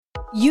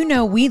You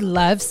know we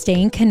love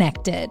staying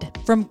connected.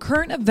 From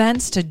current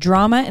events to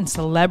drama and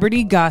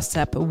celebrity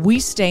gossip,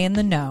 we stay in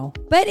the know.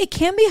 But it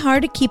can be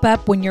hard to keep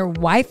up when your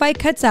Wi-Fi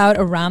cuts out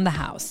around the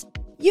house.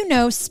 You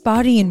know,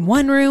 spotty in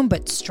one room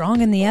but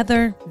strong in the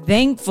other.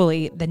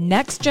 Thankfully, the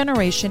next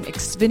generation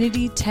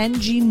Xfinity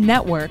 10G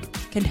network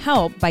can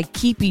help by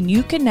keeping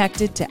you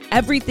connected to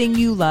everything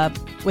you love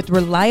with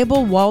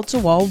reliable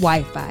wall-to-wall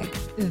Wi-Fi.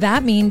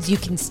 That means you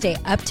can stay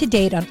up to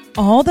date on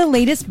all the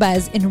latest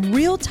buzz in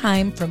real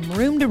time from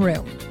room to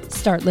room.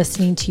 Start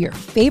listening to your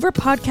favorite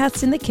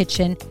podcasts in the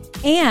kitchen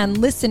and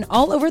listen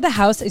all over the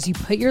house as you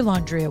put your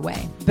laundry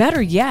away.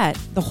 Better yet,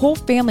 the whole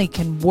family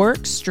can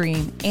work,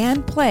 stream,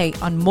 and play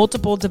on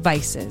multiple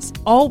devices,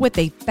 all with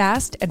a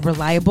fast and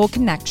reliable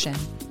connection.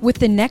 With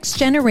the next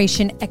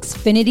generation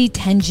Xfinity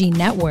 10G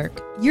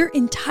network, your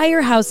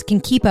entire house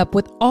can keep up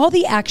with all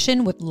the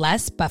action with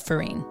less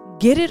buffering.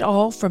 Get it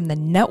all from the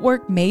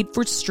network made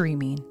for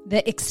streaming.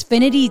 The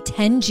Xfinity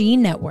 10G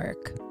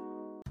network.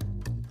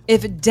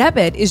 If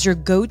debit is your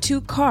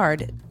go-to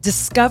card,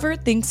 Discover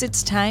thinks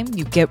it's time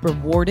you get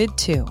rewarded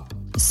too.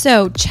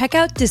 So check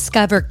out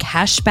Discover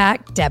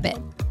Cashback Debit,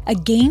 a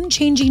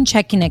game-changing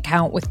checking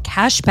account with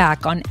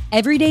cashback on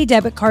everyday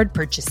debit card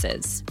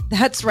purchases.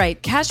 That's right,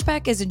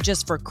 cashback isn't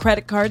just for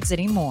credit cards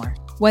anymore.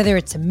 Whether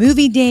it's a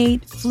movie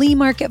date, flea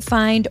market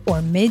find,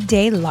 or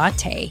midday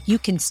latte, you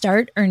can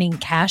start earning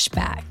cash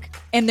back.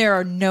 And there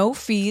are no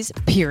fees,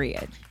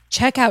 period.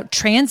 Check out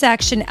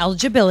transaction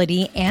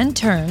eligibility and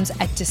terms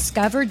at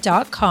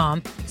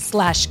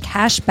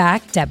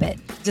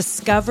discover.com/cashbackdebit.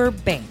 Discover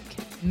Bank.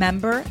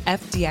 Member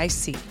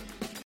FDIC.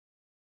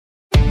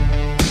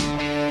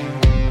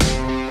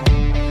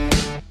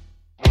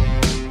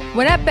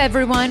 What up,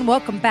 everyone?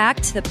 Welcome back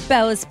to the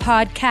Bellas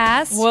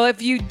Podcast. Well,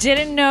 if you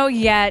didn't know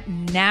yet,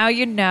 now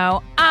you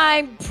know.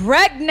 I'm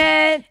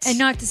pregnant. And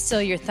not to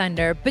steal your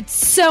thunder, but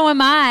so am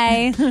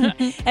I.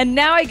 And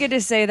now I get to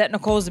say that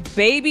Nicole's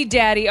baby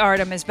daddy,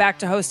 Artem, is back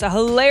to host a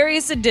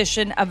hilarious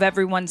edition of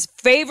everyone's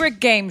favorite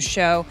game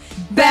show,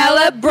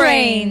 Bella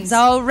Brains.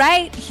 All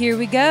right, here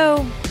we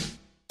go.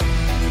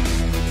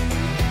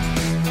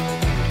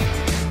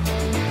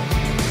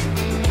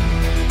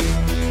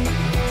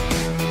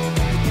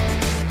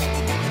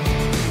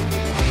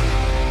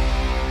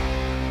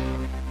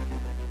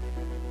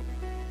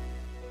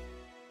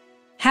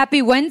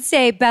 Happy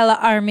Wednesday, Bella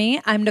Army.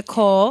 I'm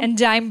Nicole.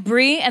 And I'm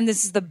Bree, and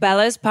this is the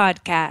Bellas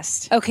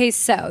Podcast. Okay,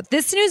 so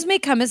this news may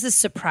come as a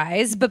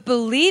surprise, but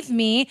believe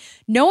me,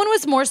 no one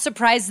was more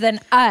surprised than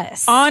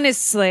us.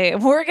 Honestly,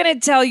 we're going to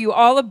tell you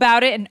all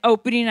about it and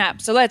opening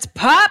up. So let's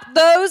pop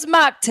those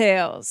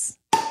mocktails.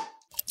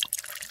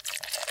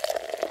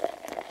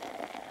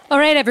 All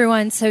right,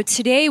 everyone. So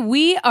today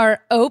we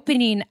are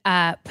opening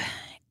up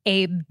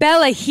a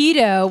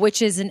Bellahito,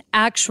 which is an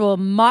actual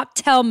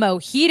mocktail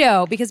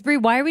mojito. Because, Brie,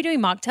 why are we doing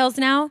mocktails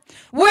now?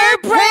 We're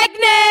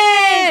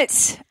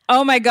pregnant!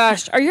 Oh my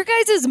gosh. Are your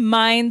guys'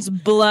 minds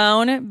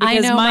blown?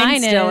 Because I know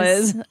mine still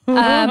is.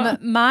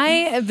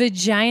 My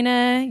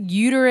vagina,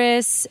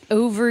 uterus,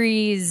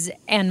 ovaries,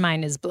 and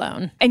mine is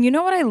blown. And you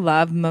know what I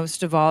love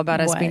most of all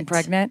about us being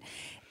pregnant?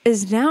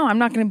 Is now I'm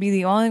not going to be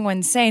the only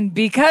one saying,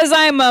 because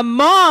I'm a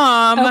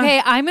mom. Okay,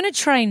 I'm going to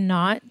try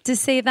not to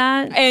say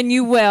that. And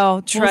you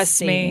will,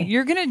 trust me.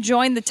 You're going to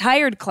join the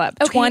Tired Club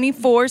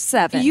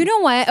 24/7. You know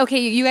what?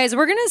 Okay, you guys,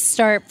 we're going to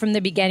start from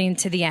the beginning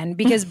to the end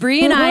because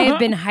Bree and I have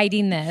been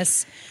hiding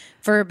this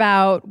for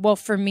about, well,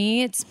 for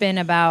me, it's been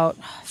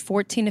about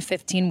 14 to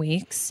 15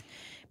 weeks.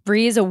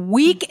 Bree is a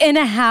week and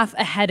a half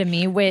ahead of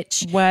me,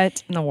 which...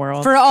 What in the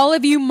world? For all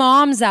of you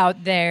moms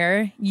out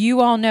there,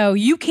 you all know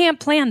you can't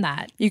plan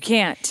that. You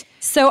can't.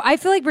 So I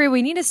feel like, Bree,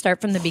 we need to start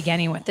from the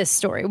beginning with this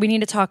story. We need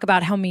to talk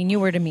about how mean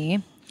you were to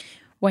me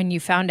when you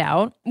found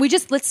out.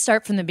 Let's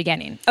start from the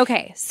beginning.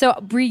 Okay, so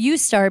Bree, you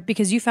start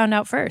because you found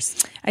out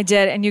first. I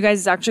did, and you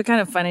guys, it's actually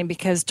kind of funny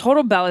because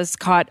Total Bellas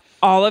caught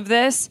all of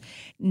this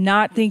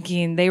not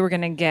thinking they were going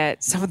to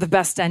get some of the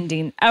best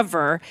ending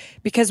ever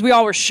because we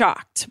all were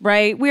shocked,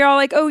 right? We were all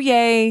like, oh,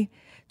 yay.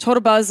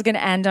 Total Bellas is going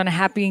to end on a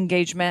happy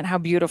engagement. How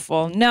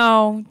beautiful.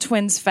 No,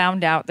 twins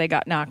found out they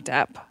got knocked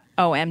up.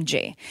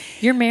 OMG.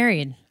 You're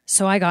married,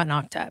 so I got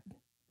knocked up.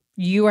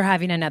 You are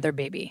having another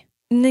baby.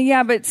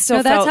 Yeah, but still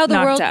no, that's how the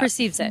world up.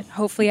 perceives it.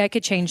 Hopefully I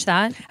could change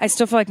that. I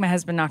still feel like my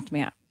husband knocked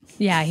me up.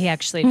 Yeah, he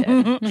actually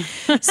did.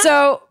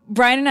 So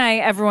Brian and I,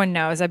 everyone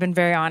knows, I've been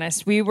very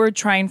honest. We were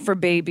trying for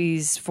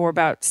babies for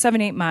about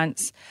 7-8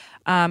 months.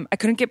 I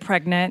couldn't get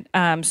pregnant,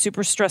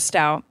 super stressed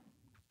out.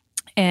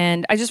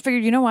 And I just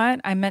figured, you know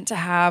what? I meant to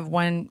have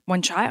one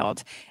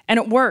child. And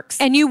it works.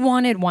 And you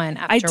wanted one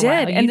after I a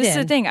while. did. And this is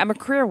the thing. I'm a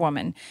career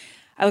woman.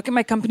 I look at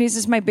my companies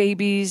as my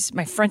babies.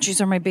 My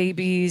Frenchies are my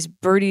babies.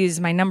 Birdie is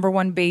my number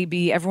one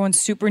baby. Everyone's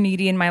super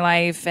needy in my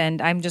life.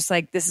 And I'm just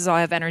like, this is all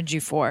I have energy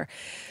for.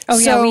 Oh,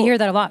 so, yeah, we hear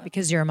that a lot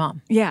because you're a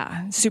mom.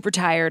 Yeah, super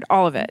tired,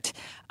 all of it.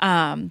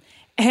 And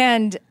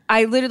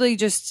I literally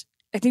just,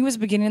 I think it was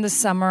the beginning of the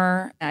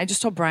summer. I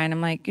just told Brian,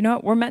 I'm like, you know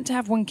what? We're meant to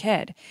have one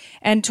kid.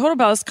 And Total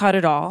Bellas caught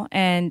it all.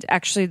 And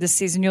actually this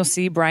season, you'll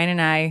see Brian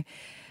and I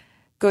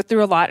go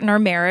through a lot in our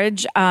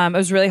marriage. It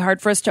was really hard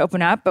for us to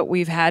open up, but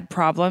we've had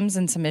problems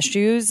and some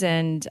issues,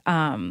 and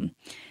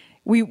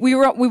we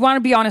want to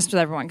be honest with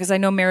everyone because I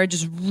know marriage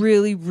is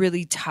really,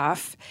 really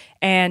tough.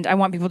 And I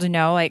want people to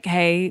know, like,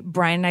 hey,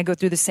 Brian and I go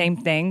through the same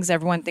things.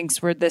 Everyone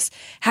thinks we're this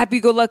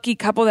happy-go-lucky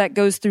couple that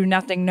goes through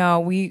nothing. No,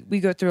 we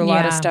go through a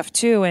lot of stuff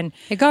too. And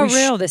it got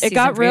real this season. It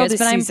got real this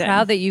season. But I'm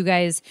proud that you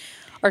guys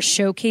are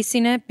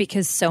showcasing it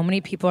because so many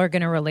people are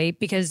going to relate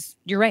because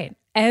you're right.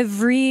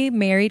 Every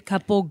married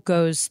couple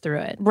goes through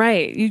it.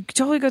 Right. You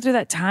totally go through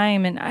that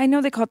time. And I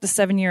know they call it the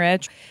 7-year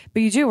itch,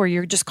 but you do where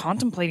you're just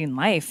contemplating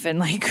life and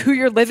like who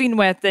you're living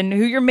with and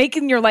who you're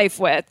making your life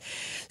with.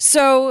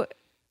 So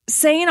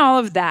saying all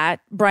of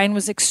that, Brian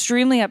was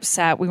extremely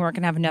upset we weren't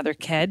going to have another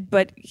kid,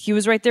 but he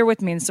was right there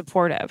with me and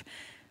supportive.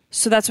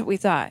 So that's what we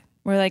thought.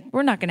 We're like,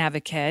 we're not going to have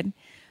a kid.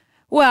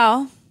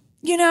 Well,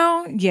 you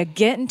know, you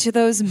get into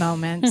those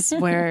moments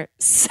where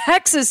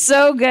sex is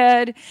so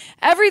good,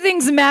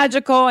 everything's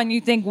magical, and you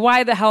think,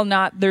 why the hell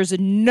not? There's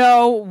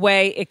no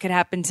way it could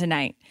happen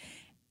tonight.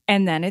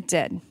 And then it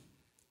did.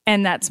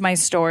 And that's my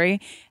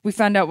story. We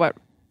found out, a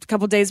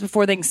couple days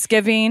before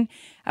Thanksgiving.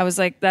 I was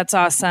like, that's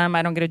awesome.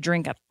 I don't get a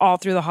drink at all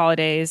through the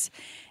holidays.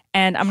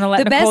 And I'm going to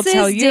let Nicole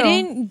tell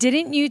you.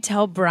 Didn't you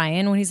tell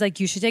Brian when he's like,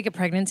 you should take a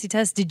pregnancy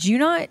test? Did you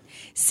not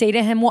say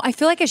to him, well, I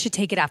feel like I should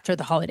take it after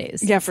the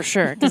holidays? Yeah, for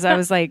sure. Because I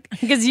was like,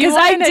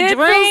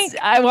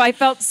 I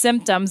felt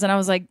symptoms and I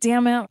was like,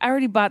 damn it, I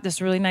already bought this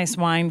really nice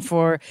wine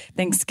for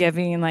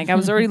Thanksgiving. Like I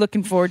was already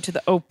looking forward to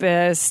the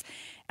Opus.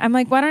 I'm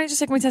like, why don't I just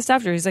take my test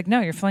after? He's like, no,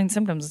 you're feeling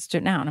symptoms. Let's do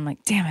it now. And I'm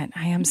like, damn it,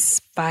 I am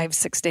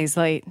 5-6 days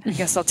late. I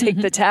guess I'll take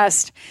the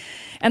test.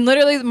 And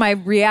literally my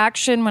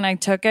reaction when I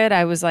took it,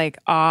 I was like,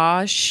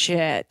 aw,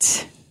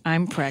 shit,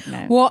 I'm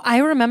pregnant. Well, I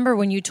remember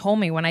when you told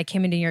me when I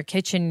came into your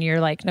kitchen, you're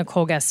like,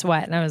 Nicole, guess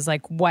what? And I was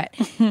like, what?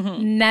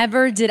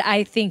 Never did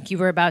I think you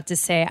were about to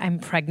say I'm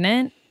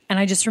pregnant. And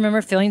I just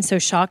remember feeling so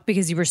shocked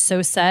because you were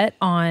so set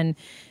on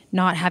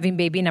not having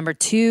baby number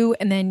 2.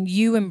 And then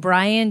you and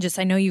Brian,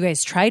 I know you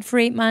guys tried for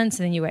 8 months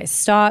and then you guys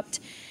stopped.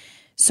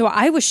 So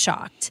I was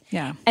shocked.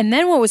 Yeah. And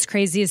then what was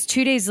crazy is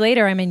 2 days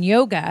later, I'm in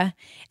yoga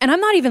and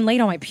I'm not even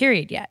late on my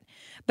period yet,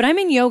 but I'm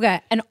in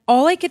yoga and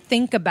all I could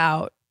think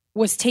about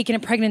was taking a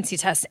pregnancy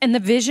test. And the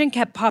vision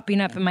kept popping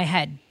up in my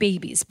head,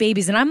 babies.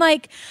 And I'm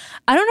like,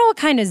 I don't know what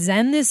kind of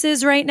Zen this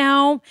is right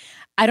now.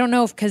 I don't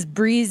know if because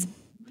Bree's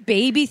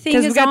baby thing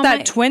is we got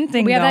that twin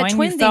thing we going. have that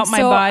twin you thing. Felt my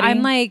so body.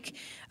 I'm like,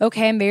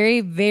 okay, I'm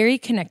very, very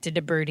connected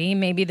to Birdie.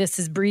 Maybe this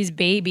is Bree's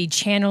baby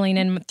channeling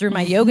in through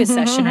my yoga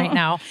session right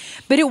now.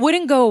 But it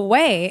wouldn't go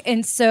away.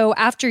 And so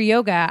after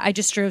yoga, I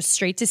just drove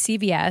straight to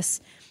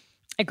CVS.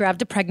 I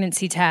grabbed a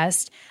pregnancy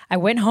test. I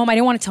went home. I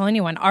didn't want to tell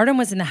anyone. Artem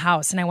was in the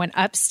house, and I went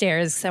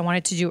upstairs because I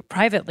wanted to do it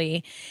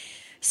privately.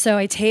 So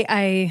I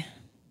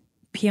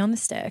pee on the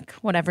stick,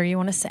 whatever you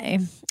want to say.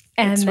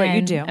 And That's what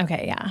you do.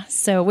 Okay, yeah.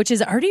 So, which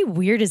is already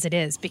weird as it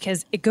is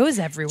because it goes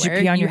everywhere. Did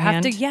you pee on your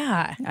hand?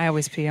 Yeah. I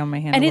always pee on my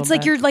hand. And it's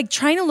like you're like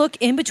trying to look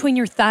in between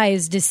your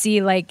thighs to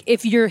see like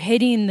if you're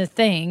hitting the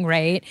thing,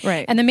 right?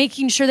 Right. And then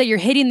making sure that you're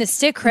hitting the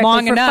stick correctly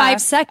long for enough.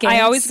 5 seconds.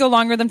 I always go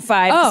longer than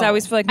 5 because I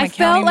always feel like my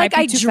counting might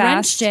be too fast. I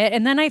drenched it,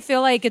 and then I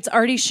feel like it's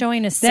already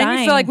showing a sign. Then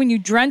you feel like when you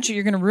drench it,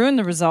 you're going to ruin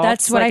the results.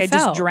 That's what I felt.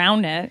 I just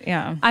drown it.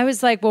 Yeah. I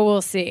was like, well,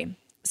 we'll see.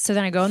 So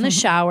then I go in the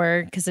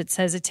shower because it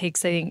says it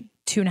takes, I think,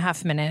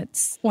 2.5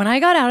 minutes. When I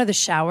got out of the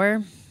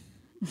shower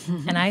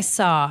and I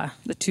saw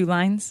the 2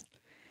 lines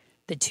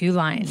that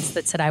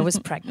said I was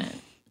pregnant,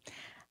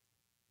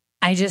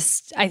 I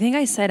think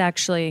I said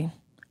actually,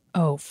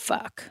 oh,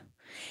 fuck.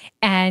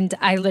 And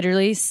I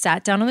literally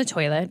sat down on the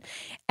toilet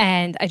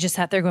and I just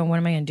sat there going, what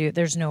am I going to do?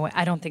 There's no way.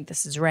 I don't think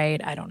this is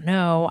right. I don't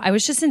know. I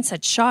was just in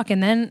such shock.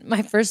 And then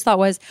my first thought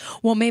was,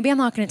 well, maybe I'm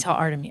not going to tell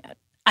Artem yet.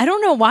 I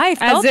don't know why I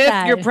felt that. As if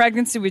that. your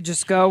pregnancy would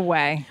just go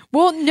away.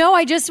 Well, no,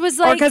 I just was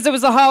like... Or because it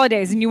was the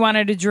holidays and you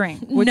wanted a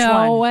drink. Which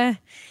one?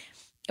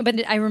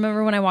 But I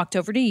remember when I walked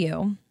over to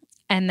you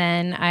and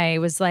then I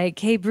was like,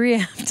 hey, Brie, I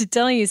have to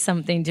tell you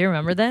something. Do you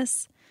remember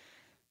this?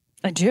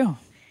 I do.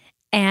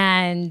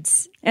 And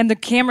the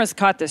cameras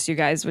caught this, you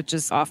guys, which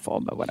is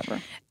awful, but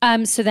whatever.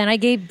 So then I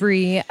gave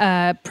Brie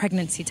a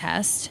pregnancy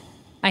test.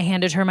 I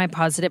handed her my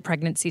positive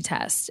pregnancy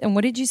test. And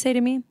what did you say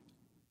to me?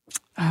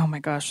 Oh my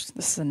gosh,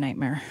 this is a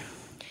nightmare.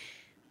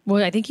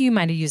 Well, I think you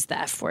might have used the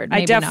F word.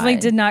 Maybe I definitely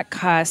not. did not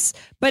cuss.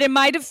 But in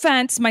my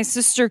defense, my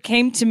sister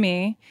came to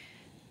me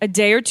a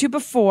day or two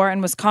before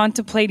and was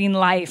contemplating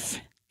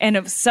life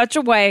in such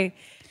a way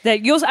that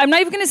I'm not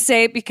even going to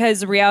say it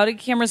because the reality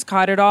cameras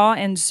caught it all.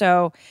 And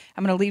so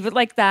I'm going to leave it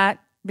like that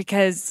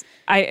because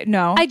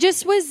I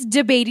just was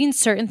debating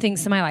certain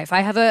things in my life.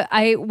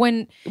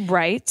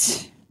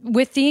 Right.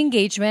 With the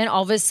engagement,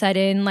 all of a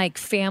sudden, like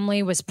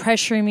family was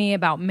pressuring me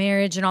about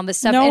marriage and all this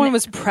stuff. No one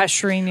was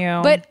pressuring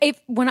you. But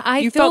when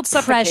I felt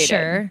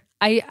pressure,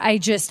 I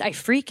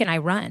freak and I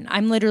run.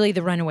 I'm literally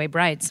the runaway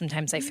bride.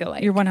 Sometimes I feel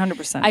like You're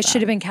 100%. I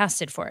should have been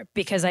casted for it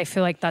because I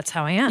feel like that's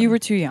how I am. You were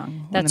too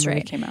young. That's when the movie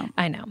right. Came out.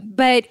 I know.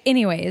 But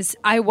anyways,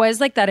 I was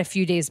like that a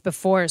few days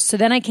before. So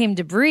then I came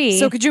to Brie.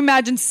 So could you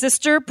imagine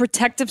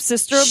protective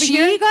sister over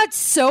here? She got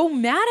so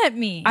mad at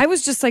me. I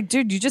was just like,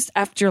 dude, you just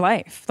effed your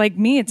life. Like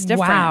me, it's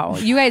different. Wow.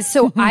 You guys,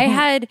 so I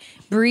had,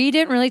 Brie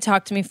didn't really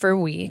talk to me for a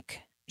week.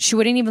 She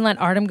wouldn't even let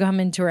Artem come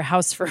into her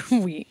house for a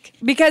week.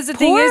 Because the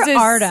Poor thing is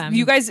Artem.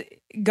 you guys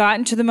got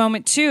into the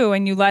moment too,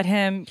 and you let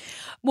him.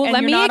 Well,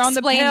 let me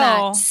explain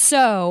that.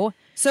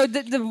 So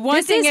the one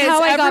this thing is is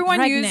how I got everyone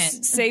pregnant.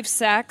 use safe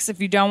sex if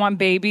you don't want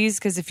babies,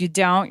 because if you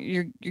don't,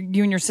 you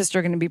and your sister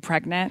are going to be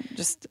pregnant.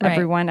 Just Right.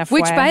 everyone, FYI.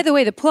 Which, by the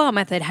way, the pull-out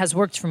method has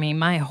worked for me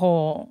my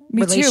whole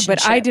me too,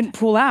 but I relationship. didn't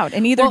pull out,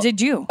 and neither did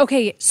you.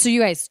 Okay, so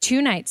you guys,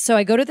 2 nights. So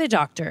I go to the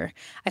doctor.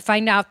 I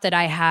find out that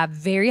I have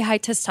very high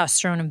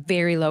testosterone and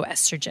very low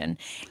estrogen,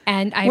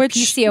 and I have Which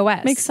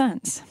PCOS. makes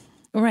sense.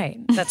 Right.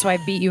 That's why I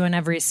beat you in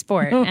every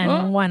sport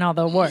and won all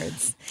the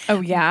awards.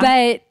 Oh yeah,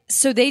 But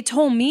so they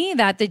told me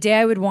that the day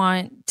I would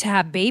want to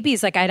have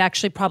babies, like I'd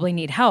actually probably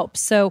need help.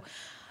 So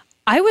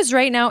I was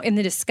right now in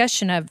the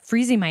discussion of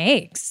freezing my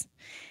eggs.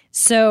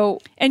 So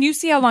and you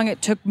see how long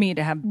it took me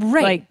to have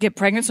Right. get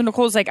pregnant. So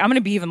Nicole's like, I'm going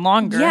to be even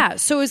longer. yeah,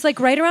 so it was like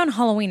right around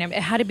Halloween. It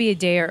had to be a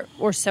day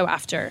or so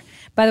after.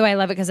 By the way, I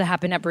love it because it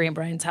happened at Brie and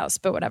Brian's house,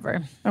 but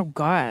whatever. Oh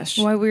gosh,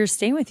 Why we were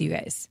staying with you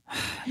guys.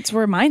 that's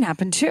where mine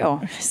happened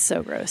too.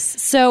 So gross.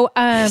 So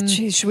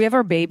Jeez, should we have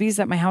our babies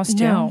at my house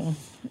too? no.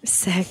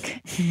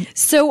 Sick.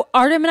 So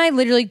Artem and I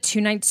literally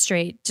 2 nights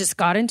straight just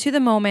got into the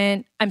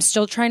moment. I'm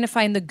still trying to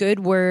find the good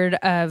word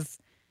of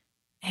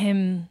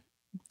him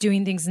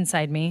doing things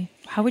inside me.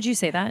 How would you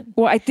say that?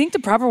 Well, I think the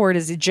proper word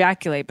is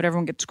ejaculate, but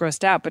everyone gets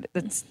grossed out. But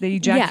that's they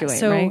ejaculate,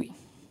 so, right?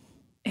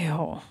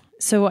 Ew.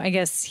 So I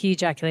guess he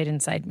ejaculated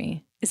inside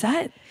me. Is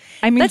that?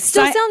 I mean, That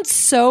still sounds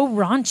so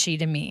raunchy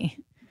to me.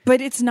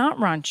 but it's not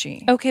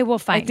raunchy. Okay, well,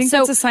 fine. I think so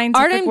that's a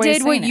scientific Artem way of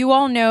did what saying it. you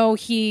all know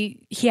he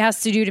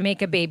has to do to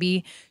make a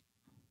baby.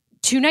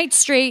 2 nights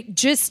straight,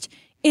 just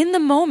in the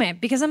moment,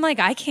 because I'm like,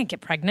 I can't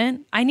get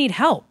pregnant. I need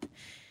help.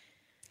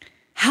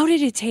 How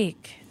did it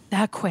take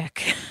that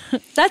quick?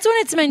 That's when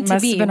it's meant Must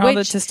to be. have been all the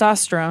which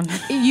testosterone.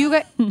 you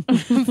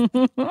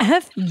got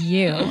F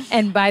you.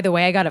 And by the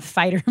way, I got a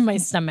fighter in my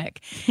stomach.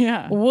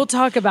 Yeah. We'll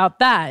talk about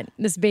that.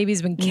 This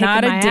baby's been kicking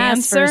Not a my ass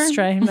dancer? first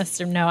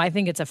trimester. No, I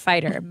think it's a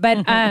fighter.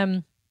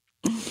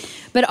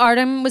 But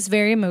Artem was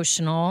very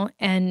emotional,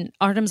 and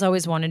Artem's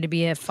always wanted to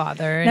be a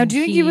father. Now, and do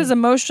you think he was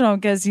emotional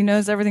because he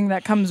knows everything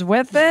that comes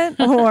with it,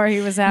 or he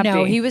was happy?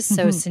 No, he was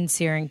so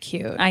sincere and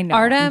cute. I know.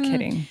 Artem, I'm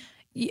kidding.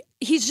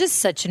 He's just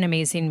such an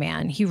amazing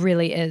man. He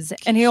really is.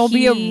 And he'll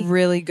be a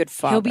really good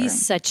father. He'll be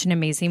such an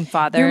amazing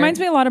father. He reminds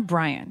me a lot of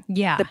Brian.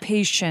 Yeah. The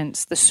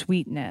patience, the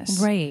sweetness.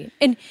 Right.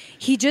 And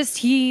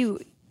he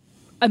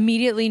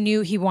immediately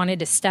knew he wanted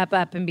to step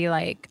up and be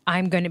like,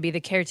 I'm going to be the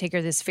caretaker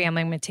of this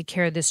family. I'm going to take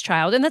care of this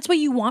child. And that's what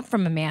you want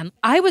from a man.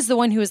 I was the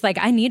one who was like,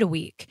 I need a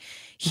week.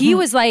 He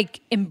was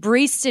like,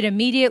 embraced it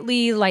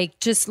immediately, like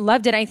just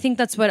loved it. I think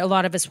that's what a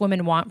lot of us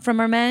women want from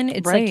our men.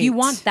 It's like, you Right.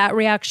 want that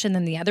reaction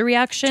than the other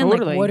reaction.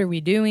 Totally. Like, what are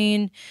we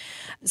doing?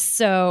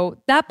 So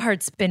that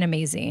part's been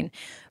amazing.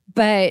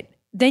 But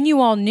then you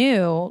all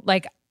knew,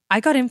 like, I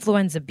got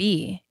influenza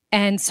B.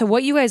 And so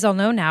what you guys all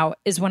know now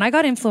is when I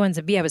got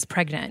influenza B, I was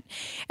pregnant.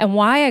 And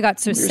why I got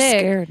so sick,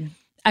 scared.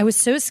 I was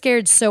so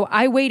scared. So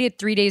I waited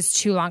 3 days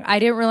too long. I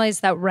didn't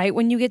realize that right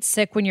when you get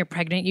sick, when you're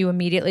pregnant, you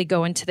immediately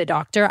go into the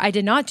doctor. I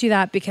did not do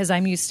that because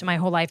I'm used to my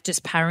whole life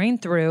just powering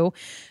through,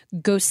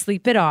 go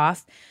sleep it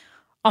off.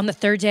 On the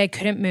 3rd day, I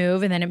couldn't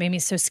move. And then it made me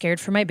so scared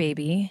for my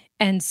baby.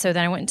 And so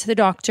then I went into the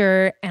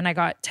doctor and I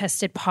got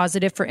tested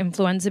positive for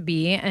influenza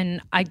B.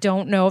 And I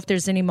don't know if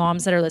there's any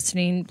moms that are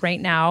listening right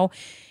now,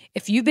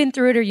 if you've been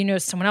through it or you know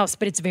someone else,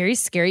 but it's very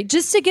scary.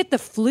 Just to get the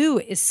flu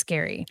is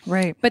scary.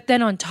 Right. But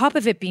then on top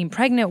of it being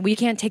pregnant, we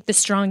can't take the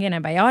strong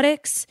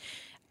antibiotics.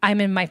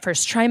 I'm in my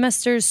first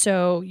trimester,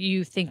 so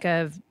you think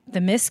of the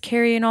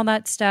miscarry and all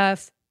that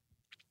stuff.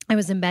 I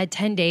was in bed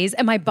 10 days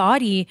and my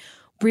body,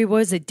 Brie,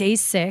 was at day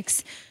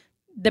 6.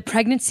 The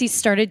pregnancy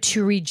started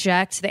to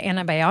reject the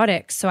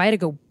antibiotics. So I had to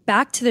go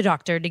back to the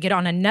doctor to get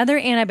on another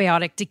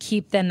antibiotic to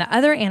keep then the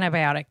other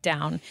antibiotic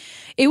down.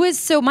 It was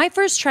so my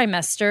first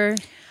trimester,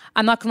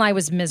 I'm not gonna lie,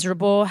 was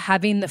miserable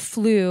having the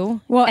flu.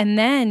 Well, and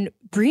then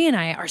Brie and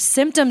I, our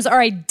symptoms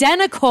are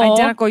identical.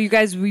 Identical. You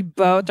guys, we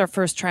both, our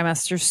first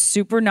trimester,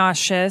 super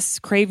nauseous,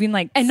 craving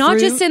like And not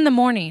just in the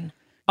morning,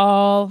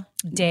 all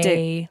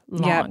day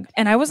long. Yeah.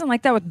 And I wasn't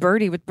like that with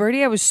Birdie. With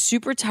Birdie, I was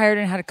super tired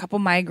and had a couple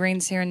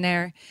migraines here and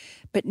there,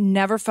 but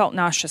never felt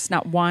nauseous,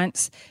 not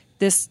once.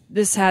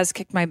 This has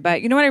kicked my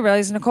butt. You know what I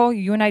realized, Nicole?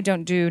 You and I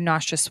don't do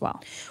nauseous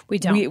well. We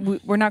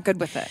don't. We're not good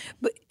with it.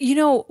 But, you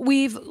know,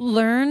 we've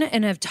learned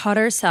and have taught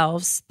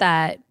ourselves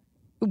that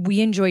we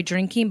enjoy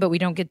drinking, but we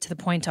don't get to the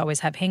point to always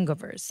have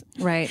hangovers.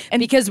 Right. And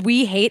because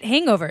we hate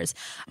hangovers.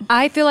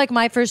 I feel like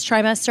my first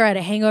trimester, I had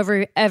a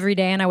hangover every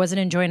day and I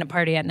wasn't enjoying a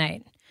party at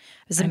night. I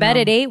was in bed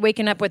at 8,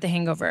 waking up with a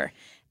hangover.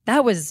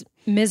 that was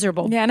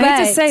miserable. Yeah, and I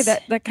have to say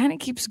that kind of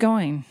keeps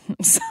going.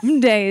 Some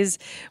days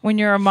when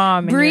you're a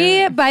mom.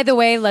 Brie, by the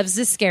way, loves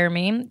to scare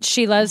me.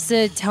 She loves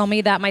to tell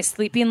me that my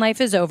sleeping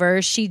life is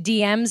over. She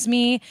DMs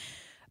me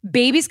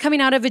babies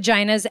coming out of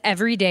vaginas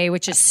every day,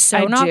 which is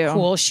so not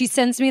cool. She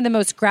sends me the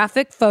most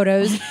graphic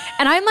photos.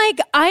 And I'm like,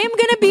 I am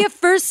going to be a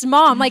first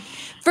mom. Like,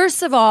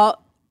 first of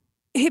all,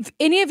 if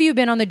any of you have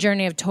been on the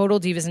journey of total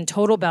divas and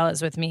total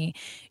Bellas with me,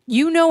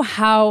 you know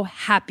how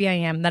happy I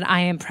am that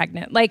I am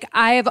pregnant. Like,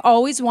 I have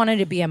always wanted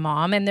to be a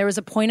mom, and there was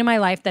a point in my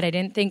life that I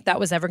didn't think that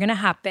was ever going to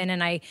happen,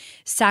 and I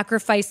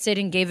sacrificed it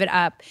and gave it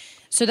up.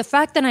 So the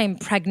fact that I'm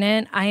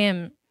pregnant,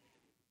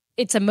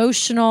 it's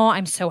emotional.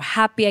 I'm so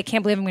happy. I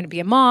can't believe I'm going to be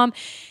a mom.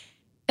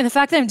 And the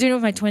fact that I'm doing it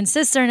with my twin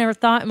sister, I never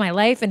thought in my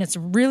life, and it's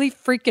really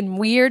freaking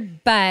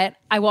weird. But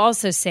I will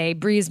also say,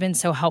 Brie has been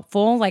so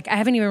helpful. Like, I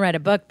haven't even read a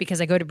book because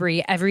I go to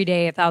Brie every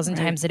day, 1,000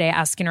 times a day,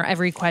 asking her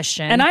every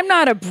question. And I'm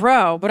not a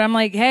pro, but I'm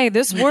like, hey,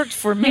 this worked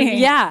for me.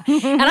 Yeah.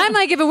 And I'm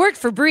like, if it worked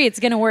for Brie, it's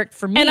going to work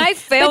for me. And I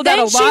failed at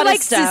a lot of stuff. She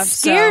likes to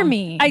scare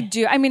me. I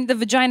do. I mean, the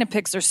vagina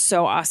pics are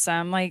so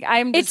awesome. Like,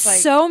 it's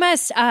so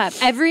messed up.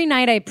 Every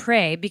night I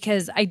pray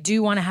because I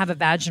do want to have a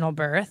vaginal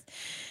birth.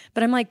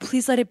 But I'm like,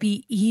 please let it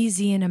be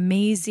easy and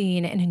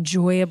amazing and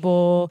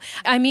enjoyable.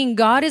 I mean,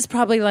 God is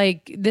probably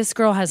like, this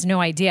girl has no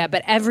idea.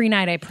 But every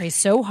night I pray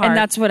so hard. And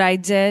that's what I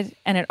did.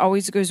 And it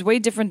always goes way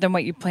different than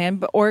what you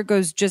planned, or it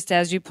goes just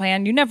as you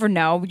planned. You never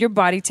know. Your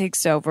body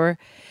takes over.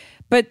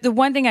 But the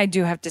one thing I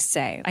do have to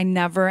say, I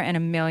never in a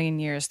million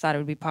years thought it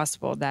would be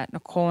possible that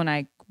Nicole and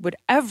I would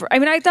ever. I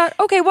mean, I thought,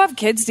 okay, we'll have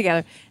kids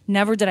together.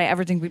 Never did I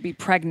ever think we'd be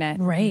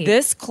pregnant. Right.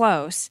 This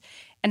close.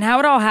 And how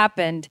it all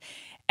happened.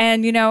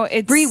 And, you know,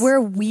 it's... Brie, we're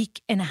a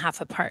week and a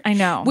half apart. I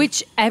know.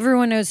 Which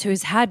everyone knows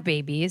who's had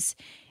babies,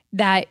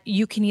 that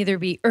you can either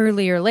be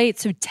early or late.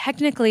 So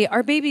technically,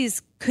 our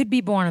babies could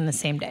be born on the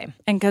same day.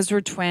 And because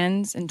we're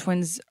twins, and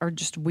twins are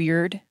just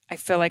weird, I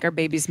feel like our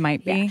babies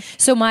might be. Yeah.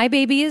 So my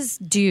baby is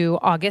due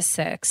August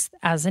 6th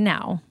as of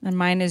now. And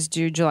mine is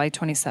due July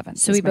 27th.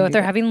 So we both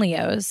are having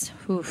Leos.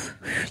 Oof.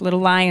 Little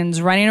lions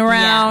running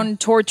around,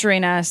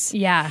 torturing us.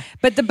 Yeah.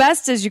 But the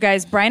best is, you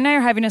guys, Brian and I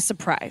are having a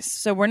surprise.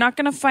 So we're not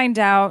going to find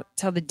out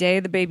till the day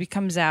the baby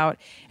comes out.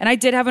 And I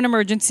did have an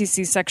emergency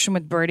C-section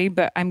with Birdie,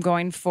 but I'm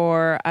going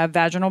for a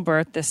vaginal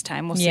birth this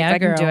time. We'll see if I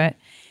can do it.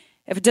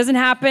 If it doesn't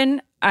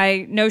happen,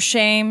 no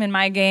shame in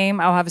my game.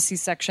 I'll have a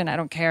C-section. I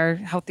don't care.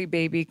 Healthy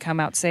baby, come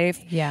out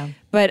safe. Yeah.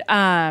 But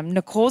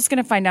Nicole's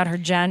going to find out her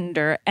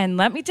gender. And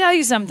let me tell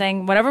you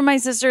something. Whatever my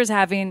sister is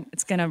having,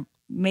 it's going to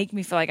make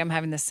me feel like I'm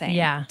having the same.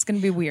 Yeah. It's going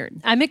to be weird.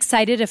 I'm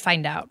excited to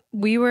find out.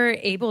 We were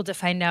able to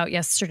find out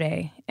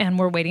yesterday, and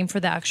we're waiting for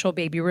the actual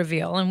baby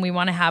reveal. And we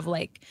want to have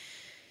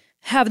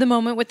the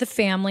moment with the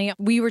family.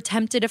 We were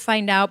tempted to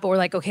find out, but we're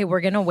like, okay,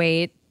 we're going to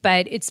wait.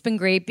 But it's been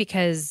great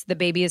because the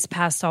baby has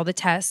passed all the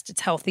tests.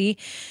 It's healthy.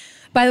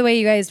 By the way,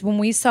 you guys, when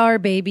we saw our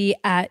baby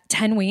at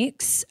 10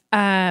 weeks,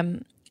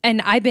 and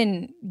I've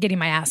been getting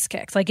my ass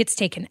kicked. Like, it's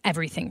taken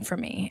everything from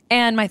me.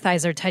 And my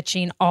thighs are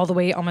touching all the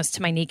way almost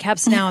to my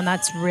kneecaps now, and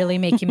that's really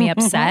making me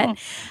upset.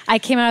 I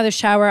came out of the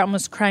shower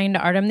almost crying to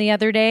Artem the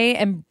other day,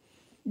 and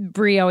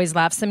Brie always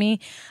laughs at me.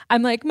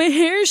 I'm like, my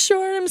hair's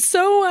short, I'm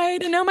so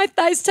white, and now my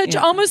thighs touch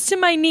almost to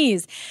my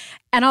knees.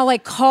 And I'll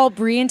call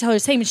Brie and tell her the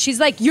same. And she's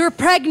like, you're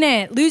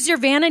pregnant. Lose your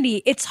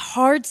vanity. It's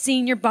hard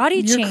seeing your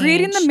body change. You're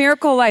creating the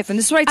miracle life. And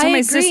this is what I tell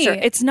my sister.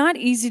 It's not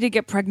easy to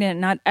get pregnant.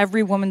 Not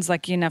every woman's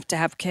lucky enough to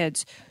have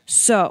kids.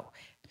 So,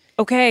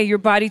 okay, your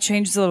body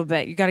changes a little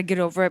bit. You got to get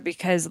over it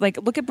because,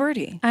 look at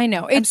Birdie. I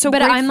know. I'm so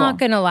grateful. I'm not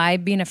going to lie.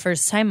 Being a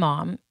first-time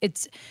mom,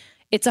 it's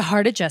a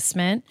hard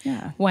adjustment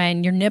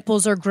when your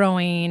nipples are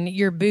growing,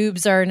 your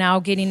boobs are now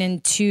getting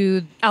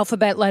into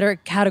alphabet letter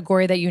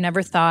category that you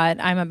never thought.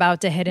 I'm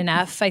about to hit an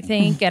F, I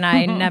think, and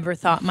I never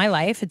thought in my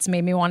life. It's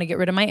made me want to get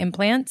rid of my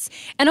implants.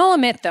 And I'll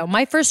admit, though,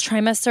 my first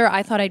trimester,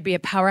 I thought I'd be a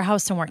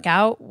powerhouse and work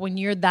out. When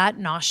you're that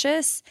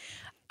nauseous,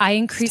 I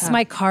increased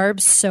my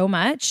carbs so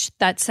much.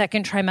 That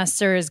second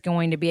trimester is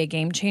going to be a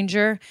game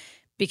changer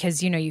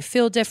because, you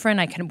feel different.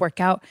 I can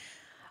work out.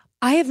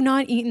 I have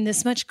not eaten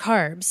this much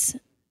carbs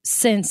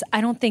since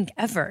I don't think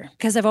ever,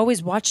 because I've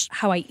always watched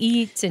how I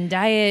eat and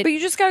diet. But you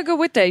just got to go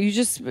with it. You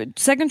just,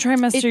 second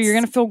trimester, you're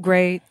going to feel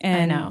great.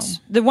 And I know.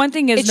 The one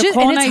thing is,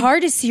 it's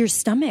hard to see your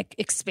stomach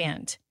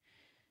expand.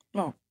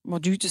 Oh,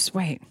 well, you just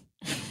wait.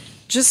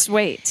 Just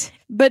wait.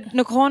 But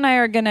Nicole and I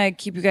are going to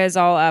keep you guys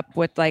all up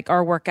with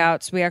our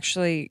workouts. We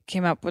actually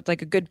came up with a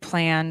good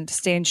plan to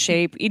stay in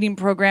shape, eating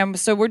program.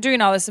 So we're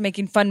doing all this and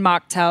making fun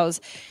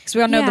mocktails because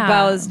we all know the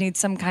Bellas need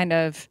some kind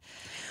of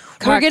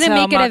we're going to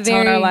make it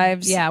in our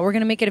lives. Yeah, we're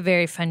going to make it a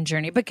very fun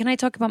journey. But can I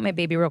talk about my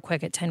baby real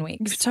quick at 10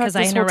 weeks? Because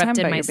I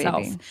interrupted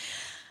myself.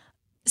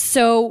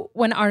 So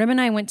when Artem and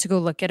I went to go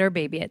look at our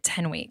baby at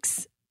 10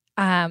 weeks,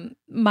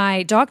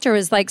 my doctor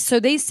was like,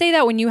 so they say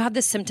that when you have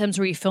the symptoms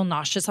where you feel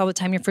nauseous all the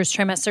time your first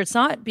trimester, it's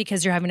not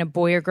because you're having a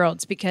boy or girl.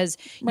 It's because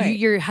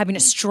you're having a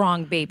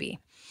strong baby.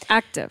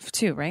 Active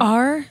too, right?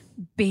 Our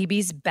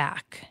baby's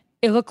back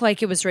it looked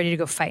like it was ready to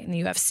go fight in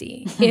the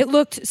UFC. It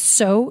looked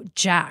so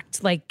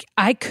jacked. Like,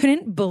 I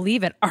couldn't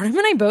believe it. Artem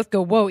and I both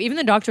go, whoa. Even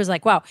the doctor was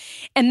like, wow.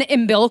 And the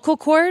umbilical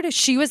cord,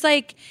 she was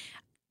like,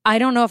 I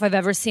don't know if I've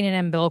ever seen an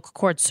umbilical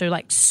cord so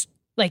like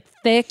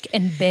thick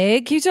and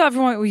big. Can you tell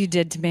everyone what you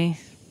did to me?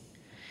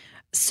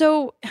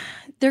 So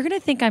they're going to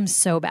think I'm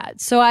so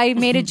bad. So I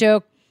made a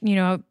joke,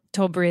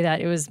 told Brie that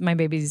it was my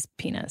baby's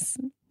penis.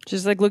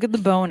 Just like, look at the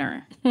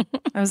boner.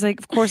 I was like,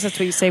 of course that's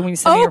what you say when you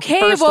send me your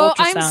first ultrasound.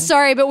 I'm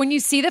sorry, but when you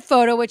see the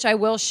photo, which I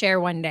will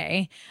share one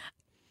day,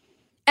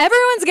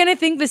 everyone's going to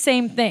think the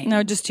same thing.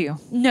 No, just you.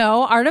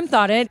 No, Artem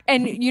thought it.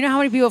 And you know how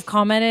many people have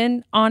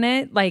commented on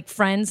it? Like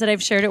friends that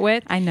I've shared it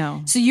with? I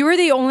know. So you were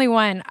the only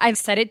one. I've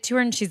said it to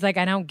her and she's like,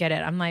 I don't get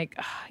it. I'm like,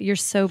 oh, you're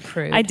so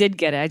prude. I did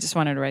get it. I just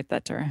wanted to write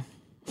that to her.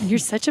 You're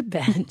such a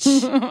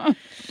bitch.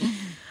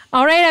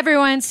 All right,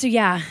 everyone. So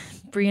yeah,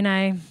 Brie and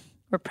I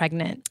were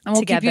pregnant and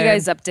we'll together. Keep you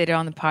guys updated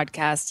on the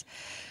podcast.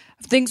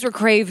 Things we're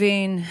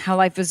craving, how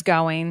life is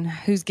going,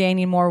 who's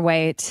gaining more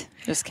weight.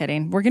 Just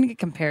kidding. We're going to get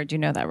compared. You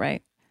know that,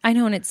 right? I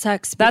know, and it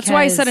sucks. That's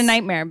why I said a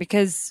nightmare,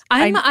 because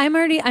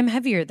I'm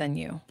heavier than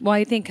you. Well,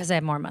 I think because I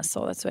have more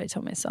muscle. That's what I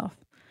told myself.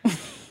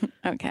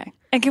 Okay.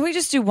 And can we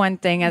just do one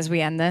thing as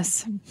we end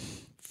this?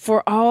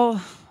 For all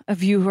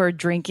of you who are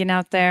drinking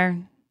out there,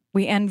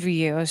 we envy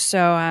you.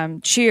 So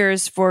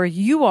cheers for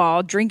you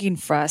all drinking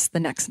for us the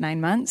next 9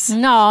 months.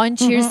 No, and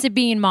cheers to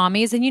being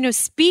mommies. And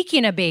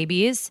speaking of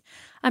babies,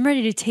 I'm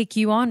ready to take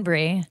you on,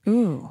 Brie.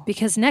 Ooh.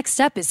 Because next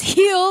up is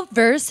heel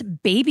versus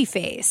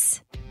babyface.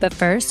 But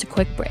first, a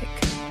quick break.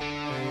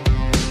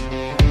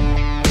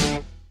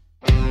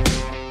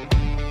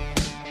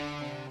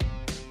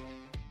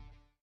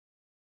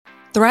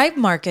 Thrive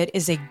Market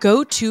is a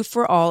go-to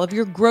for all of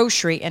your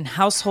grocery and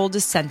household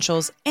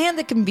essentials, and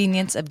the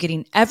convenience of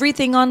getting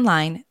everything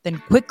online, then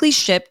quickly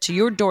shipped to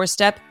your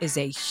doorstep is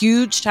a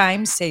huge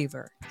time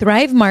saver.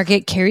 Thrive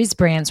Market carries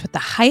brands with the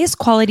highest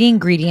quality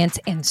ingredients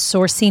and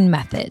sourcing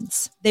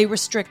methods. They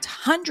restrict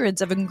hundreds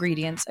of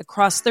ingredients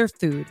across their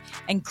food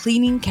and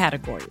cleaning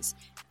categories,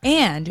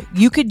 and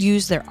you could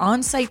use their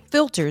on-site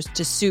filters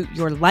to suit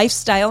your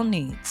lifestyle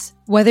needs.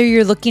 Whether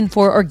you're looking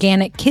for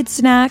organic kid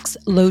snacks,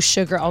 low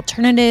sugar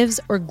alternatives,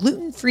 or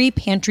gluten-free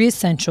pantry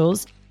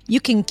essentials,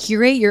 you can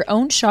curate your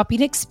own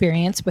shopping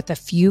experience with a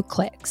few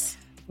clicks.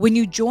 When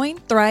you join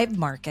Thrive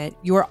Market,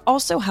 you are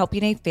also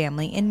helping a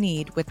family in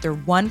need with their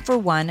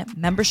 1-for-1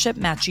 membership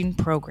matching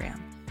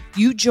program.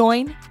 You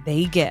join,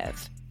 they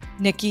give.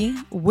 Nikki,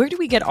 where do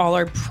we get all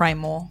our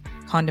primal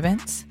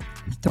condiments?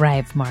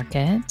 Thrive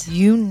Market.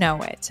 You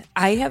know it.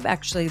 I have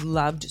actually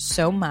loved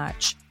so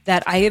much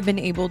that I have been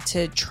able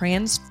to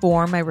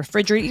transform my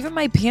refrigerator, even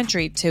my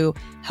pantry, to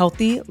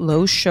healthy,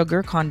 low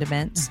sugar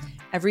condiments.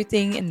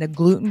 Everything in the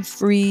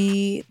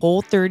gluten-free,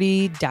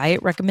 Whole30 diet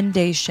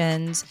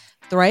recommendations.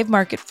 Thrive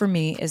Market for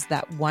me is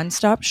that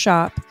one-stop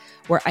shop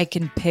where I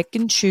can pick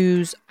and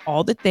choose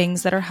all the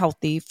things that are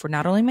healthy for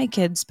not only my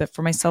kids, but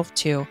for myself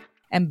too.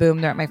 And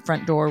boom, they're at my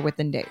front door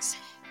within days.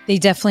 They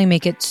definitely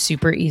make it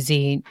super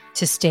easy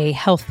to stay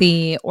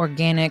healthy,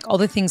 organic, all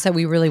the things that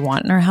we really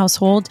want in our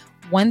household.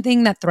 One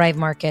thing that Thrive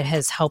Market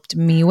has helped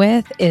me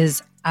with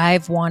is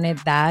I've wanted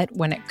that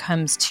when it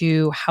comes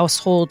to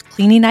household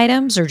cleaning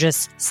items or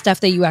just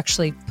stuff that you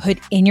actually put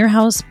in your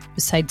house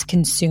besides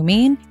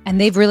consuming. And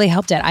they've really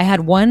helped it. I had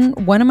one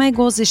of my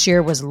goals this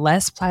year was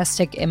less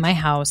plastic in my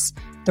house.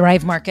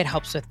 Thrive Market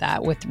helps with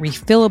that, with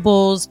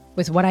refillables,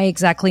 with what I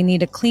exactly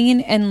need to clean.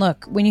 And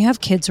look, when you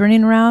have kids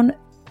running around,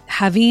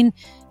 having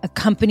a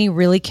company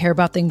really care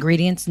about the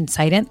ingredients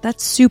inside it,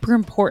 that's super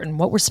important.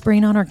 What we're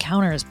spraying on our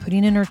counters,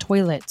 putting in our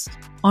toilets,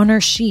 on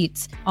our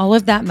sheets, all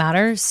of that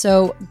matters.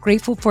 So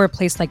grateful for a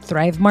place like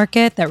Thrive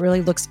Market that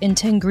really looks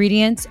into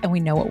ingredients and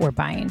we know what we're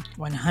buying.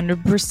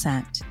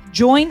 100%.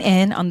 Join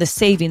in on the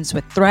savings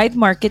with Thrive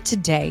Market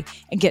today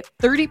and get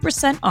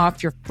 30%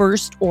 off your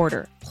first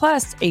order,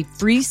 plus a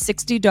free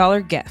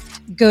 $60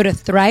 gift. Go to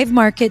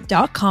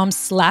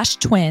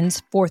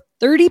thrivemarket.com/twins for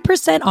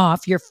 30%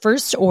 off your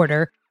first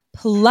order,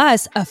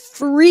 plus a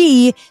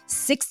free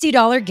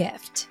 $60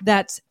 gift.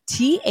 That's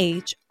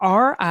THRIVE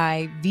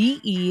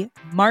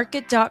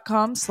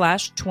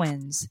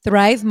market.com/twins.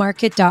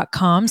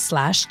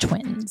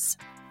 thrivemarket.com/twins.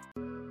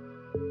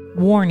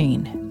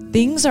 Warning,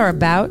 things are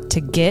about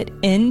to get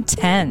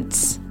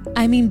intense.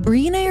 I mean,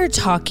 Brie and I are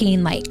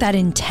talking like that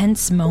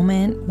intense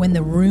moment when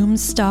the room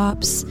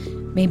stops,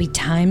 maybe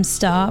time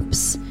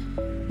stops,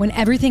 when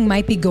everything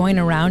might be going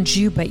around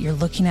you, but you're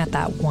looking at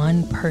that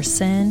one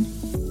person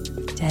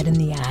dead in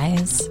the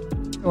eyes,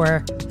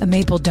 or a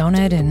maple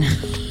donut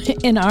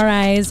in our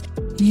eyes.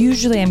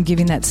 Usually I'm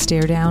giving that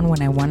stare down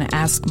when I want to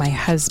ask my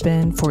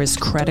husband for his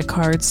credit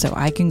card so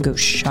I can go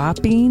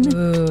shopping.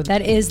 Ooh,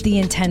 that is the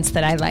intense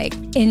that I like.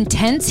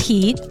 Intense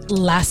heat,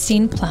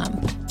 lasting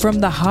plump. From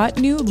the hot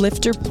new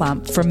Lifter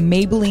Plump from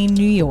Maybelline,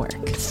 New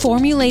York.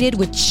 Formulated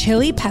with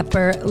chili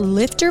pepper,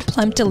 Lifter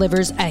Plump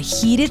delivers a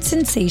heated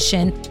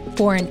sensation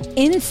for an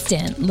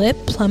instant lip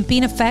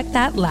plumping effect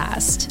that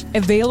lasts.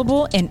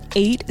 Available in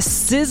 8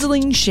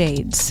 sizzling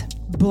shades.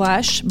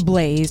 Blush,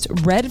 Blaze,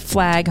 Red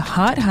Flag,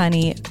 Hot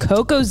Honey,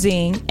 Cocoa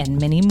Zing, and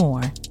many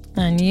more.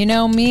 And you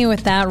know me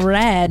with that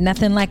red,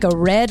 nothing like a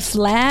red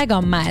flag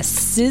on my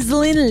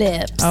sizzling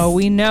lips. Oh,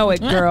 we know it,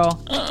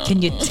 girl.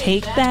 Can you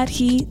take that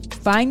heat?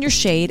 Find your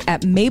shade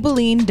at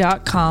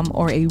Maybelline.com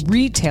or a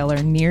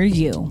retailer near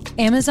you.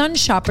 Amazon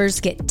shoppers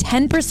get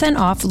 10%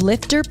 off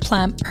Lifter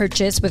Plump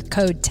purchase with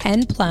code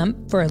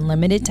 10PLUMP for a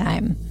limited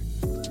time.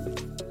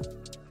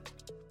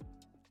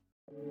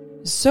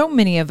 So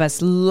many of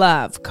us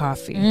love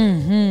coffee.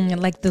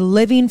 Like the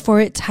living for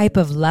it type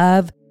of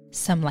love.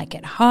 Some like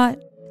it hot.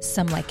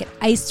 Some like it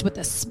iced with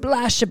a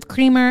splash of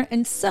creamer,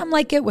 and some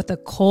like it with a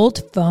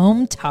cold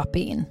foam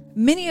topping.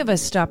 Many of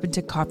us stop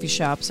into coffee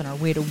shops on our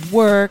way to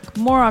work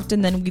more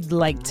often than we'd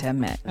like to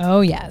admit.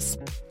 Oh, yes.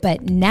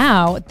 But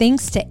now,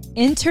 thanks to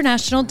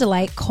International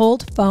Delight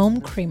Cold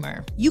Foam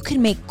Creamer, you can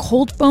make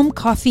cold foam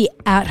coffee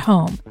at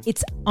home.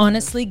 It's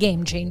honestly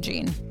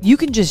game-changing. You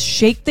can just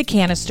shake the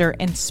canister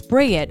and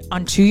spray it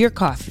onto your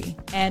coffee.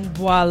 And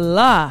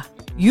voila!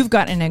 You've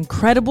got an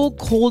incredible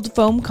cold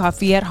foam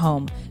coffee at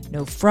home.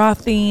 No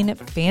frothing,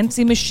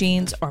 fancy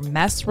machines, or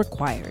mess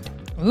required.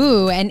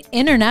 Ooh, and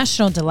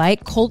International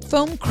Delight Cold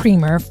Foam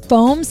Creamer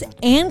foams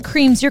and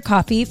creams your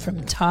coffee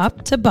from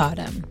top to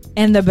bottom.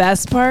 And the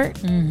best part?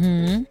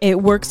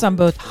 It works on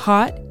both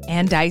hot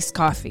and iced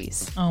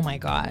coffees. Oh my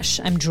gosh,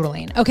 I'm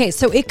drooling. Okay,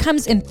 so it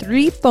comes in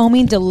 3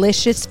 foaming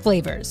delicious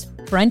flavors: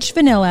 French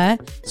vanilla,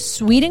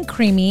 sweet and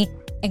creamy,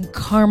 and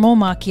caramel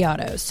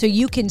macchiato. So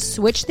you can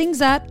switch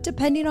things up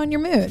depending on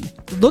your mood.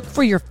 Look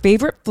for your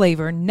favorite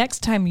flavor next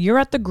time you're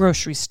at the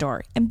grocery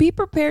store and be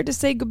prepared to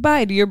say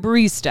goodbye to your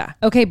barista.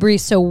 Okay, Brie,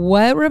 so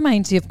what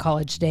reminds you of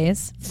college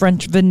days?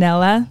 French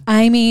vanilla.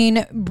 I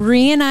mean,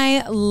 Brie and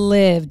I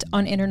lived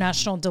on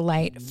International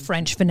Delight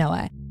French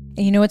vanilla.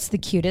 And you know what's the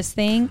cutest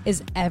thing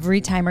is every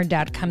time our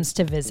dad comes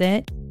to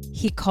visit,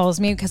 he calls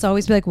me because I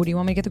always be like, what do you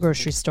want me to get at the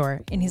grocery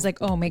store? And he's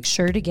like, oh, make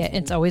sure to get,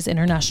 it's always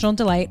International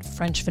Delight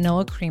French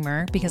vanilla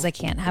creamer because I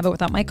can't have it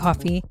without my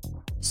coffee.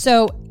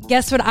 So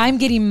guess what I'm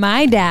getting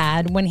my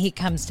dad when he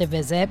comes to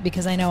visit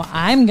because I know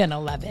I'm going to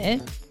love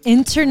it.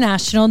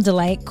 International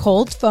Delight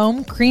Cold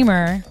Foam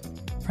Creamer.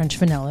 French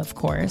vanilla, of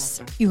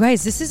course. You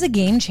guys, this is a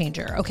game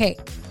changer. Okay,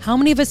 how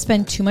many of us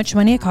spend too much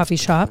money at coffee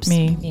shops?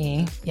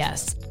 Me,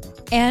 yes.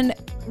 And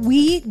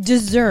we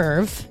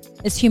deserve,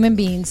 as human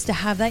beings, to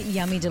have that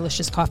yummy,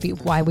 delicious coffee.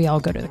 Why we all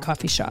go to the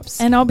coffee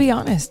shops. And I'll be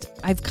honest,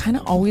 I've kind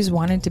of always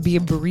wanted to be a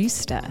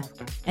barista.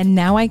 And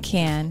now I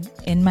can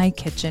in my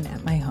kitchen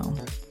at my home.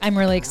 I'm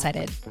really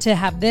excited to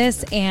have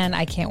this, and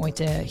I can't wait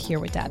to hear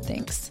what Dad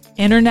thinks.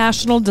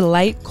 International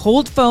Delight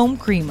Cold Foam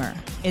Creamer.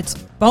 It's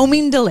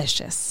foaming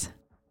delicious.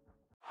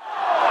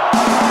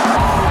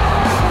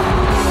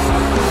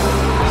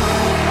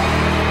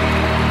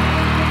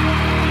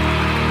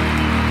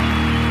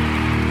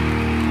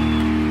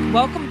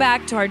 Welcome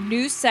back to our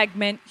new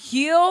segment,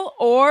 Heel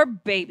or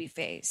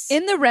Babyface.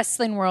 In the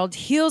wrestling world,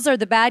 heels are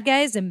the bad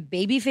guys and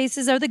baby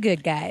faces are the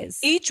good guys.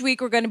 Each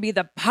week, we're going to be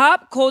the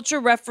pop culture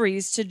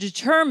referees to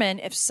determine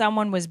if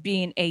someone was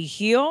being a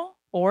heel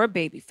or a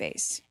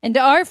babyface. And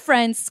our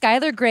friends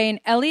Skylar Gray and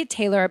Elliot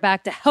Taylor are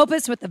back to help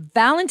us with the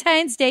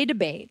Valentine's Day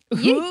debate.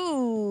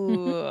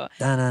 Ooh.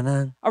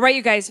 All right,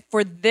 you guys,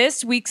 for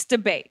this week's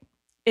debate,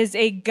 is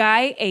a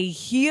guy a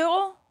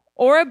heel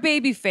or a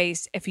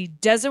babyface if he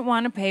doesn't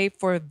want to pay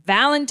for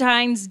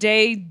Valentine's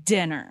Day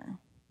dinner?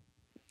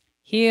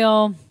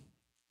 Heel.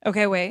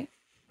 Okay, wait.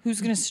 Who's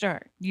going to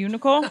start? You,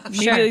 Nicole?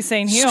 Immediately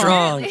saying heel.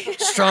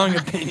 Strong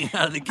opinion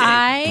out of the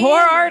gate.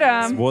 Poor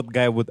Artem. What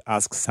guy would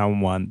ask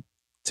someone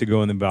to go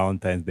on a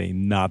Valentine's Day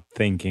not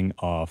thinking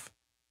of,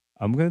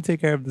 I'm going to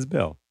take care of this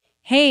bill?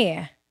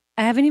 Hey,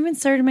 I haven't even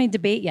started my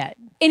debate yet.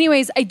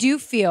 Anyways, I do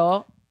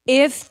feel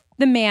if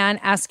the man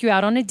asks you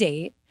out on a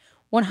date,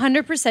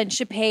 100%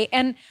 should pay.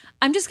 And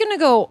I'm just going to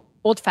go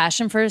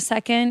old-fashioned for a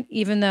second,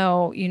 even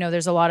though, you know,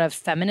 there's a lot of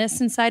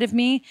feminists inside of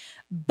me.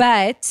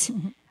 But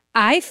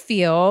I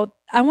feel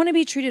I want to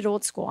be treated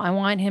old school. I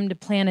want him to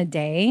plan a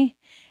day,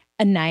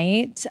 a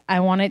night. I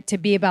want it to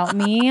be about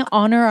me,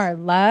 honor our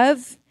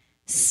love,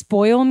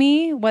 spoil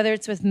me, whether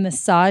it's with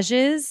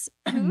massages,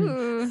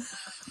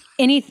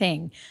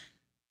 anything.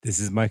 This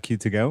is my cue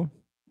to go?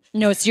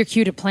 No, it's your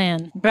cue to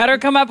plan. Better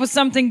come up with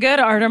something good,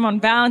 Artem,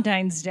 on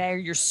Valentine's Day or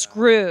you're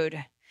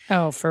screwed.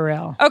 Oh, for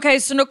real. Okay,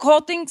 so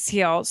Nicole thinks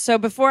heel. So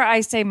before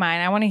I say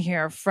mine, I want to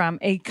hear from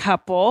a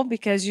couple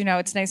because, you know,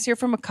 it's nice to hear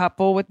from a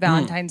couple with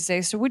Valentine's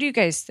Day. So what do you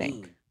guys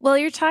think? Well,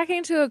 you're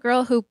talking to a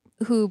girl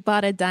who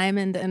bought a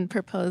diamond and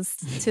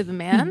proposed to the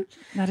man.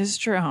 That is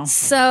true.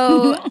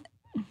 So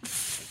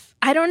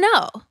I don't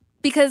know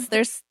because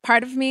there's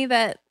part of me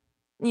that,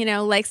 you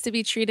know, likes to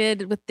be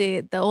treated with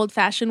the old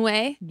fashioned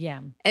way. Yeah.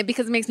 And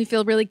because it makes me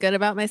feel really good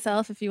about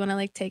myself if you want to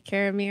like take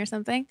care of me or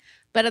something.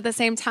 But at the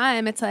same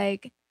time, it's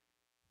like,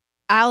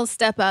 I'll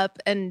step up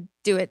and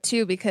do it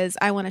too because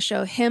I want to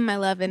show him my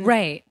love. And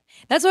right.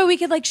 That's why we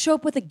could like show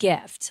up with a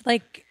gift.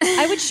 Like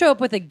I would show up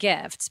with a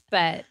gift,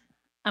 but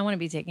I want to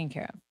be taken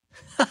care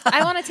of.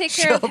 I want to take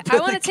care of. I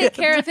want to take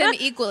care of him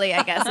equally,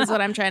 I guess, is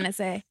what I'm trying to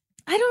say.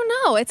 I don't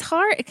know. It's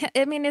hard.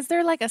 I mean, is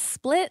there like a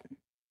split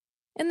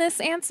in this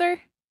answer?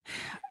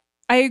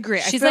 I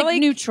agree. She's I feel like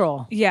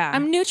neutral. Yeah.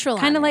 I'm neutral.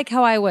 Kind of on it. like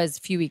how I was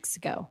a few weeks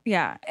ago.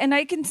 Yeah. And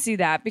I can see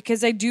that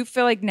because I do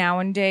feel like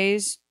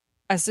nowadays,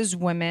 us as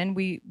women,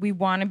 we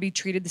want to be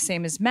treated the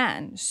same as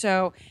men.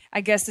 So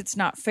I guess it's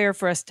not fair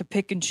for us to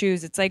pick and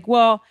choose. It's like,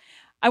 well,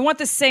 I want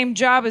the same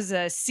job as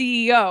a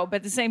CEO, but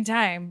at the same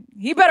time,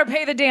 he better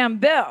pay the damn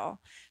bill.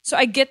 So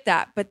I get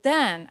that. But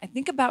then I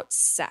think about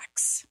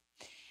sex.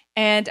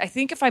 And I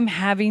think if I'm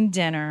having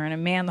dinner and a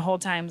man the whole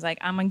time is like,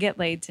 I'm going to get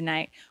laid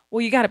tonight,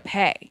 well, you got to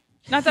pay.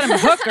 Not that I'm a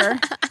hooker,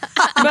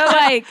 but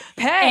like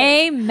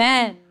pay.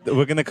 Amen.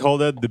 We're going to call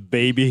that the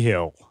baby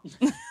hill.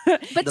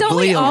 But don't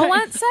we all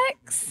want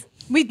sex?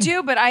 We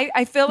do, but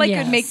I feel like it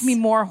would make Yes. me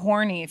more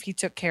horny if he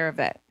took care of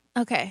it.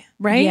 Okay.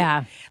 Right?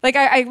 Yeah. Like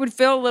I would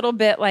feel a little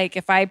bit like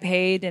if I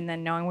paid and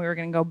then knowing we were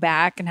going to go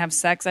back and have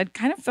sex, I'd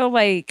kind of feel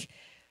like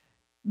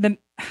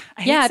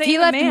If he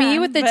left me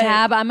with the but-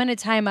 tab, I'm going to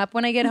tie him up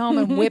when I get home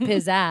and whip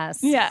his ass.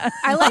 Yeah.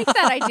 I like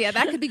that idea.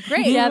 That could be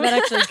great. Yeah, that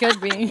actually could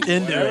be.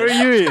 Whatever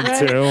you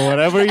into,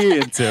 whatever you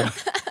into.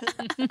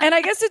 And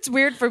I guess it's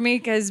weird for me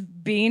because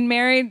being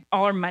married,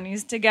 all our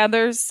money's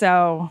together.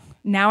 So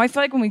now I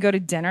feel like when we go to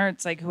dinner,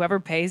 it's like whoever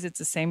pays, it's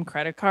the same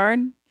credit card.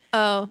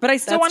 Oh, But I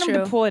still that's want him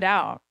true. to pull it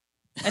out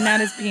and not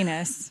his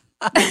penis.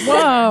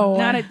 Whoa.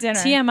 Not at dinner.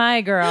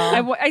 TMI, girl.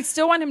 I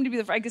still want him to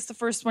be the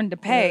first one to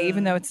pay,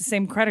 even though it's the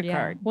same credit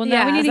card. Well,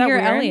 now we Yeah. need Is to that hear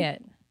weird?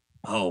 Elliot.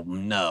 Oh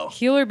no.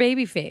 Heel or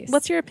baby face?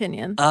 What's your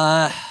opinion?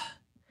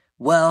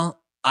 Well,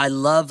 I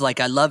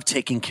love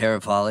taking care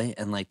of Holly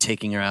and like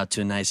taking her out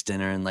to a nice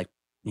dinner and like,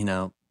 you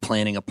know,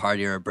 planning a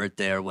party or a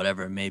birthday or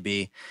whatever it may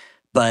be.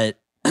 But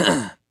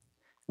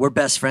we're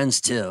best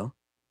friends too.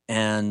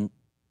 And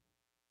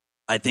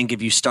I think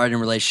if you start in a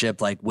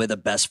relationship like with a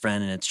best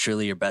friend and it's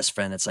truly your best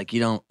friend, it's like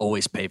you don't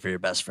always pay for your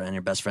best friend.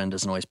 Your best friend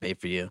doesn't always pay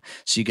for you.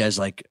 So you guys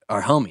like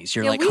are homies.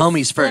 You're Yeah, like we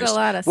homies split a first.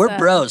 lot of We're stuff,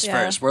 bros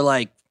yeah. first. We're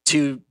like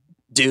two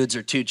dudes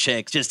or two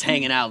chicks just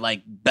hanging out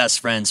like best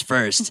friends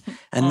first.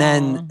 And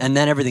then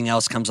everything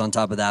else comes on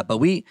top of that. But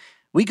we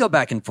go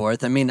back and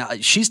forth. I mean,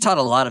 she's taught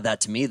a lot of that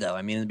to me though.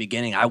 I mean, in the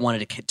beginning, I wanted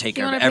to take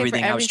You care wanna of pay for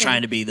everything. I was everything.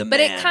 trying to be the But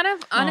man. it kind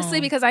of,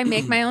 honestly, because I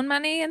make my own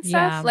money and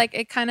stuff, Yeah. like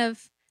it kind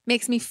of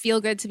makes me feel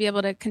good to be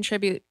able to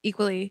contribute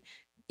equally,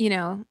 you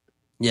know,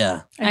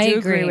 Yeah. I do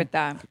agree. agree with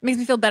that. makes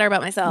me feel better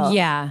about myself.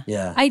 Yeah.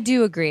 Yeah. I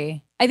do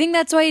agree. I think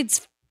that's why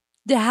it's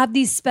to have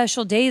these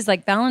special days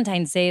like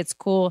Valentine's Day. It's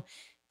cool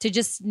to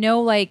just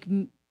know like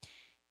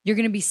you're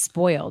going to be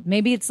spoiled.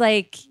 Maybe it's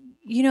like,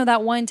 you know,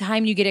 that one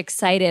time you get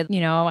excited.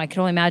 You know, I can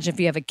only imagine if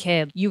you have a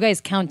kid, you guys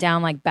count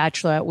down like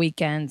bachelorette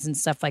weekends and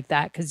stuff like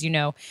that because, you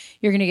know,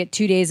 you're going to get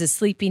 2 days of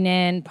sleeping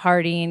in,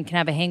 partying, can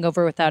have a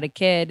hangover without a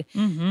kid.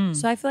 Mm-hmm.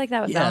 So I feel like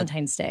that with Yeah.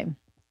 Valentine's Day.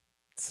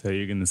 So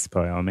you're going to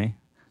spoil me?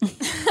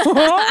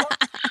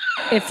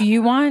 If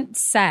you want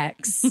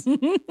sex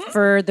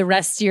for the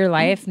rest of your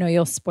life, no,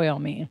 you'll spoil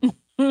me.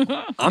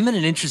 I'm in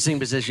an interesting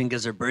position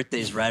because her birthday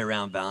is right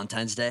around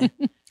Valentine's Day.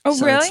 Oh,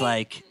 So really? it's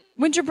like,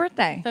 When's your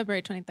birthday?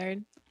 February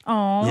 23rd.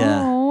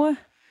 Oh.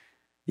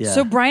 yeah.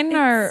 So Brian and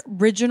our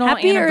original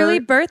Happy early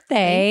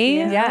birthday.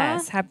 Thank you.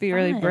 Yes, happy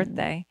early Fun.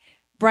 birthday.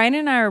 Brian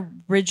and our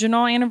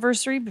original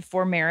anniversary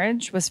before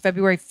marriage was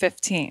February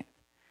 15th.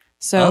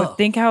 So Oh,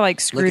 think how like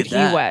screwed at he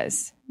that.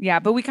 was. Yeah,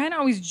 but we kind of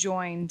always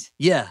joined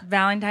yeah.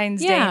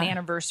 Valentine's Day Yeah. and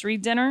anniversary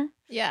dinner.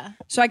 Yeah.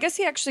 So I guess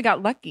he actually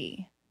got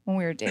lucky when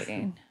we were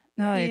dating.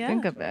 Now that I Yeah.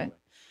 think of it.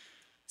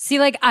 See,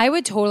 like I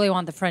would totally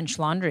want the French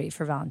Laundry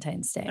for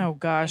Valentine's Day. Oh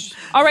gosh.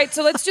 All right,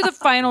 so let's do the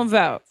final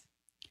vote.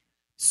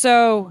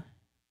 So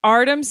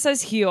Artem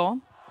says heel.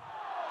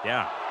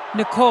 Yeah.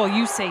 Nicole,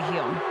 you say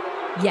heel.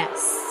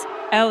 Yes.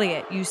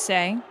 Elliot, you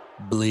say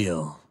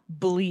Bleo.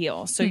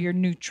 Bleal. So you're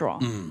neutral.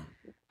 Mm.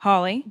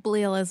 Holly.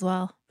 Bleal as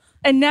well.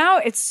 And now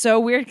it's so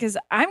weird because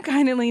I'm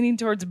kind of leaning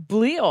towards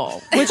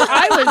Bleal, which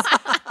I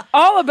was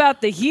all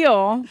about the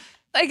heel.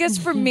 I guess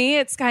for me,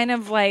 it's kind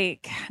of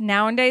like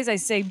nowadays I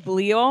say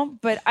Bleal,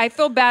 but I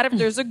feel bad if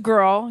there's a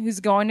girl who's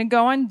going to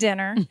go on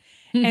dinner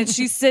and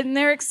she's sitting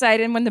there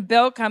excited. And when the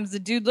bill comes, the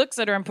dude looks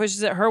at her and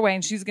pushes it her way,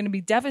 and she's going to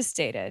be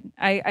devastated.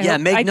 Yeah,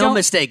 hope- make I no don't-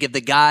 mistake. If the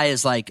guy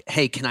is like,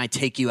 hey, can I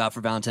take you out for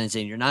Valentine's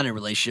Day and you're not in a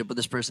relationship with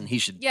this person, he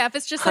should. Yeah, if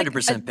it's just like a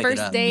 100% pick it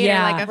first up. date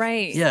Yeah. or like a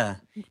Right. Yeah.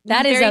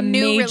 That is very a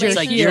new major It's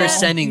like relationship. you're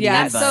sending the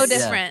Yeah, invite. so Yeah.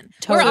 different.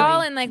 Totally. We're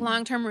all in like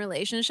long-term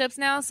relationships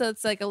now, so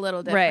it's like a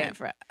little different Right.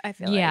 for I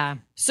feel like. Yeah.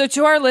 So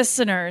to our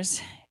listeners,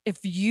 if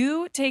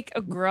you take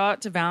a girl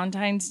out to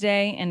Valentine's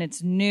Day and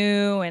it's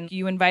new and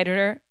you invited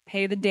her,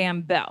 pay the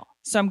damn bill.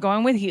 So I'm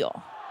going with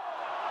heel.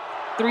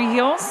 3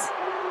 heels.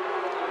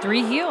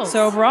 3 heels.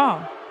 So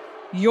overall,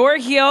 your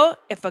heel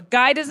if a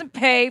guy doesn't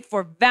pay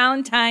for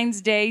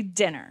Valentine's Day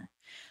dinner.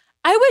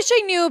 I wish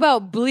I knew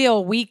about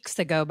Bleal weeks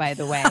ago, by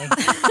the way.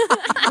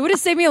 It would have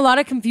saved me a lot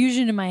of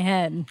confusion in my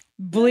head.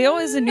 Bleal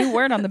is a new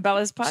word on the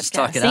Bellas podcast. Just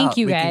talk it Thank out.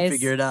 you, We guys. can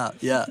figure it out.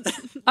 Yeah.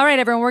 All right,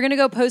 everyone, we're going to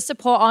go post a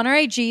poll on our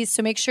IGs,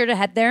 so make sure to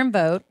head there and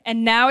vote.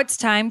 And now it's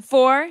time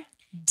for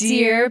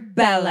Dear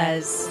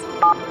Bellas.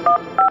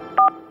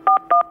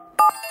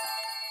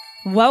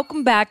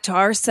 Welcome back to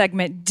our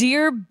segment,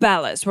 Dear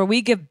Bellas, where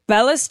we give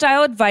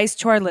Bella-style advice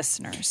to our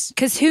listeners.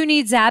 Because who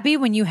needs Abby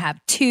when you have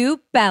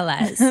two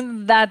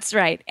Bellas? That's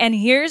right. And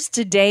here's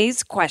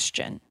today's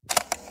question.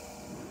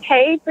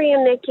 Hey, Bri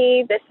and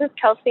Nikki. This is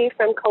Kelsey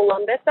from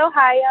Columbus,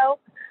 Ohio.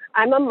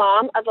 I'm a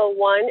mom of a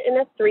 1 and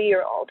a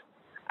 3-year-old.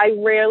 I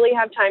rarely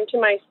have time to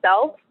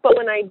myself, but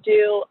when I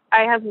do,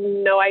 I have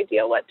no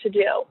idea what to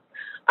do.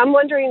 I'm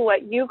wondering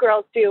what you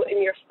girls do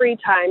in your free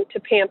time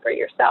to pamper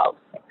yourselves.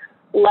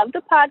 Love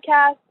the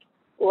podcast,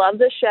 love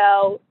the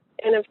show,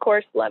 and of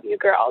course, love you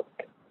girls.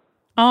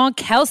 Oh,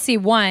 Kelsey,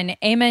 1.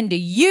 Amen to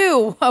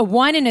you. A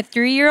 1 and a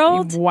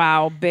 3-year-old?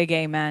 Wow, big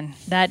amen.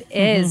 That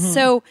is.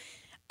 So,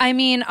 I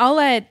mean, I'll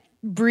let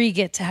Bri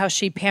get to how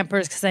she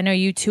pampers because I know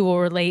you two will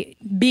relate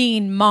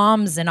being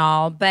moms and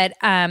all. But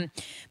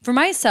for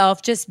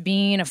myself, just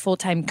being a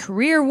full-time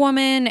career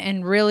woman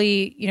and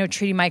really,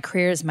 treating my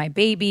career as my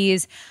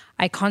babies,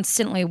 I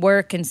constantly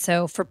work. And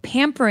so for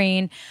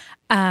pampering,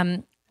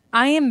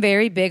 I am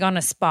very big on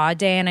a spa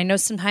day. And I know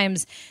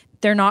sometimes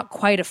they're not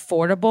quite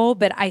affordable,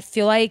 but I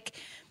feel like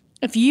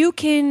if you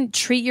can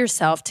treat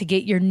yourself to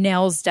get your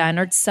nails done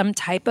or some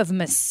type of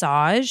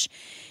massage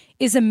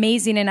is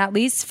amazing. And at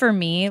least for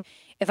me,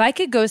 if I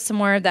could go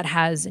somewhere that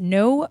has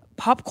no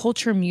pop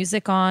culture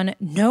music on,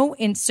 no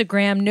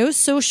Instagram, no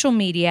social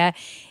media,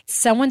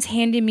 someone's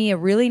handing me a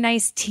really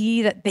nice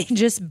tea that they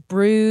just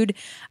brewed,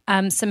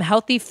 some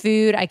healthy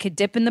food, I could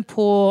dip in the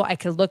pool, I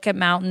could look at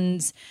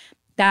mountains,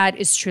 that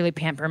is truly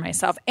pampering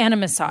myself, and a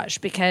massage.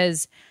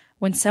 Because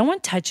when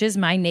someone touches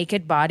my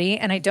naked body,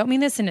 and I don't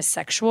mean this in a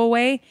sexual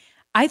way,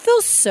 I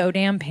feel so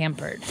damn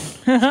pampered.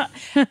 I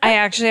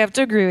actually have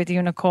to agree with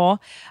you, Nicole.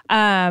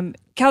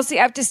 Kelsey,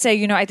 I have to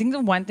say, I think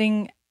the one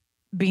thing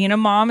being a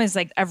mom is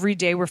like every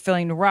day we're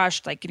feeling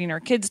rushed, like getting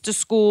our kids to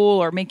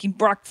school or making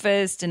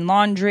breakfast and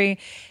laundry,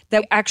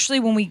 that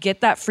actually when we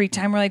get that free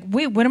time, we're like,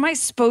 wait, what am I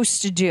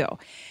supposed to do?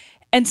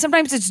 And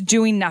sometimes it's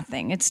doing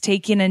nothing. It's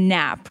taking a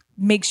nap,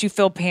 makes you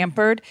feel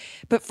pampered.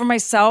 But for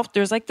myself,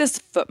 there's like this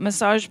foot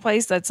massage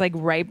place that's like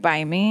right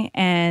by me,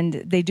 and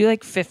they do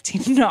like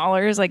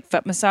 $15 like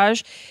foot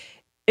massage.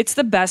 It's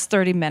the best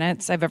 30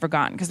 minutes I've ever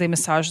gotten because they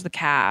massage the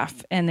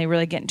calf and they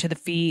really get into the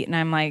feet. And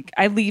I'm like,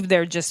 I leave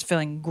there just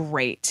feeling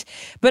great.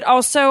 But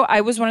also,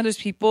 I was one of those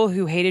people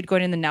who hated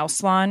going in the nail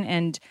salon,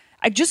 and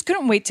I just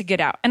couldn't wait to get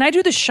out. And I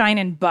do the shine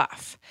and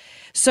buff.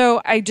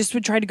 So I just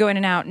would try to go in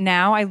and out.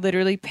 Now I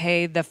literally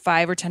pay the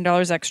 $5 or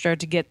 $10 extra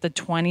to get the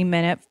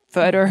 20-minute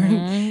foot or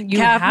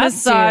calf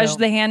massage,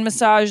 the hand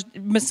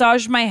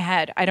massage my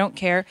head. I don't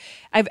care.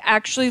 I've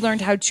actually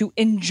learned how to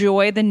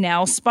enjoy the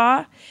nail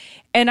spa.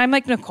 And I'm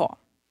like, Nicole,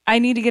 I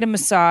need to get a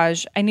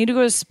massage. I need to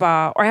go to a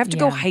spa, or I have to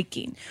go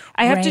hiking.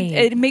 I have to.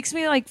 It makes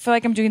me like feel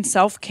like I'm doing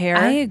self-care.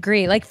 I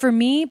agree. Like for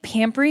me,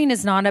 pampering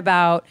is not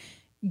about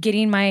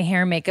getting my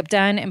hair and makeup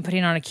done and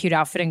putting on a cute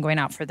outfit and going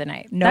out for the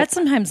night. Nope. That's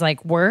sometimes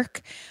like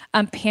work.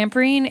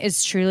 Pampering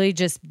is truly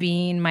just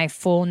being my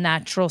full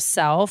natural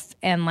self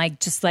and like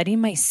just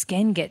letting my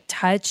skin get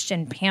touched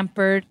and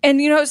pampered.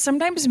 And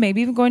sometimes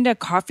maybe even going to a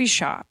coffee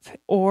shop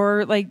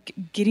or like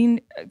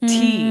getting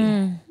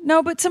tea.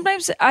 No, but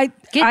sometimes I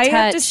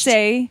have to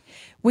say,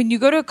 when you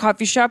go to a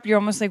coffee shop, you're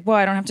almost like, well,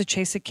 I don't have to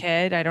chase a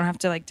kid. I don't have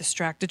to like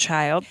distract a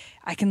child.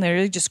 I can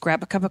literally just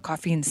grab a cup of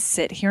coffee and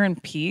sit here in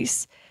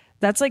peace.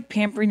 That's like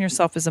pampering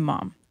yourself as a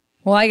mom.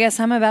 Well, I guess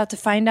I'm about to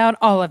find out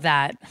all of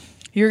that.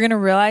 You're going to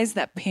realize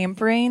that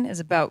pampering is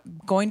about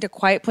going to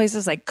quiet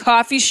places like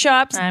coffee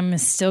shops. I'm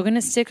still going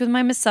to stick with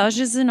my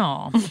massages and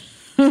all.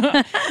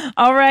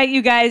 All right,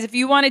 you guys, if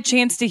you want a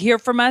chance to hear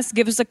from us,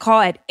 give us a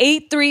call at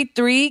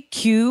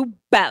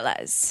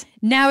 833-Q-BELLAS.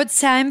 Now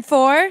it's time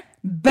for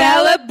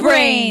Bella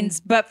Brains.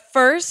 But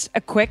first,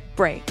 a quick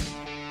break.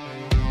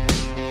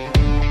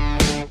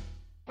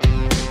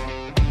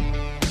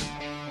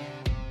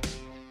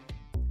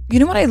 You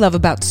know what I love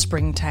about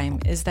springtime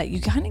is that you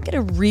kind of get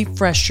to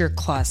refresh your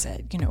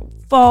closet.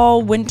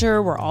 Fall,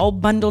 winter, we're all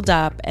bundled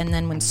up. And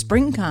then when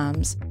spring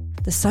comes,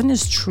 the sun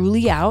is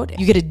truly out.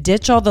 You get to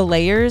ditch all the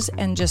layers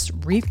and just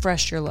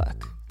refresh your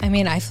look. I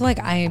mean, I feel like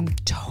I am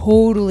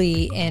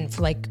totally in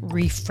for like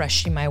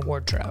refreshing my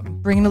wardrobe.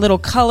 Bringing a little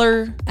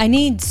color. I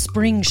need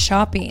spring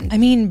shopping. I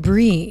mean,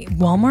 Bri,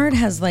 Walmart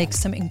has like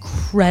some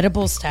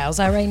incredible styles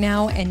out right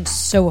now and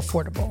so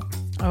affordable.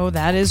 Oh,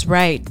 that is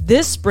right.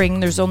 This spring,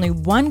 there's only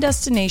one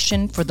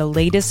destination for the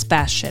latest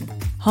fashion.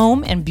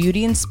 Home and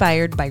beauty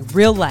inspired by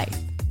real life.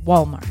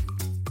 Walmart.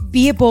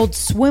 Be it bold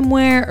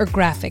swimwear or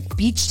graphic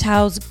beach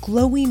towels,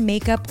 glowy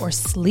makeup or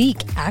sleek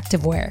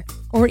activewear,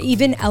 or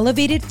even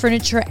elevated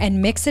furniture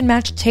and mix and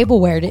match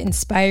tableware to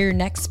inspire your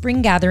next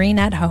spring gathering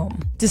at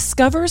home.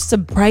 Discover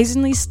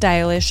surprisingly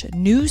stylish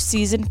new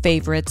season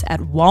favorites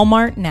at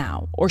Walmart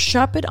now, or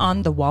shop it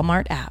on the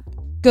Walmart app.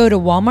 Go to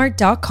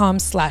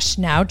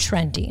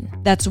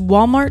walmart.com/nowtrending. That's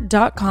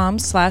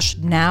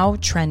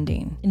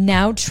walmart.com/nowtrending.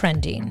 Now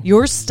trending.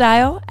 Your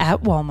style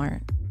at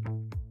Walmart.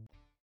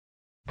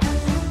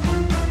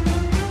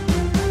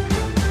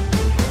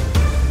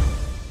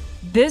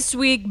 This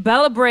week,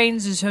 Bella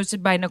Brains is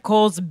hosted by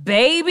Nicole's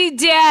baby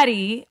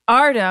daddy,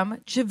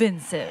 Artem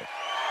Chivincev.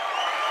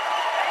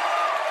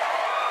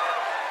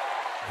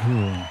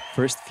 Ooh,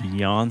 first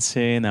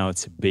fiance, now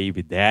it's a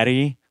baby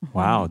daddy.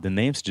 Wow, the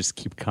names just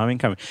keep coming.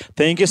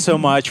 Thank you so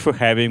much for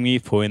having me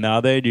for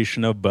another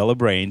edition of Bella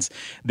Brains,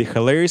 the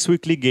hilarious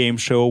weekly game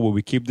show where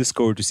we keep the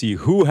score to see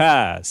who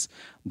has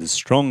the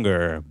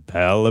stronger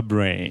Bella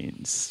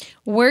Brains.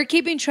 We're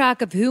keeping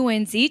track of who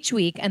wins each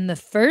week, and the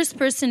first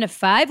person to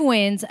 5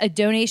 wins a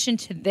donation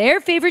to their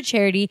favorite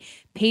charity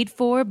paid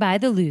for by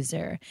the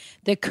loser.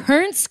 The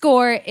current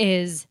score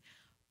is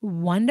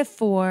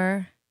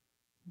 1-4.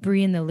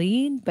 Brie in the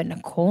lead, but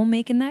Nicole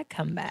making that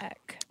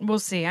comeback. We'll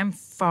see. I'm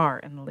far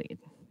in the lead.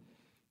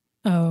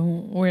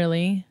 Oh,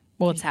 really?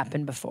 Well, it's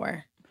happened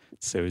before.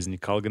 So is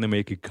Nicole going to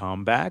make a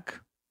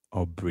comeback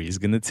or Brie's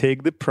going to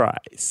take the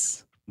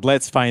prize?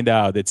 Let's find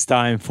out. It's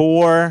time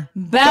for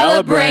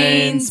Bella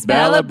Brains,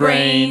 Bella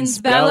Brains,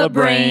 Bella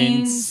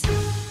Brains.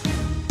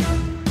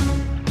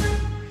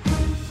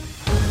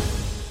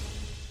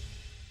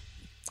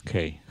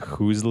 Okay,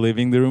 who's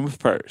leaving the room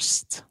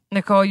first?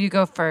 Nicole, you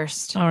go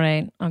first. All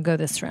right, I'll go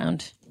this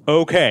round.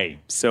 Okay,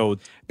 so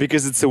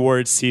because it's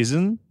award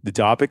season, the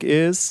topic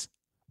is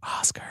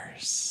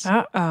Oscars.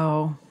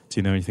 Uh-oh. Do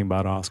you know anything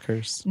about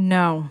Oscars?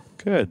 No.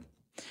 Good.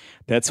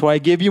 That's why I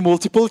give you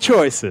multiple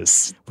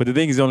choices. But the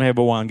thing is, you only have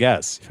a one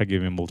guess if I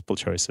give you multiple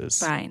choices.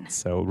 Fine.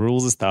 So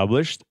rules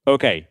established.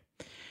 Okay.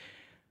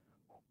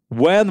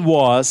 When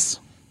was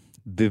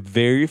the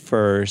very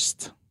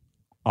first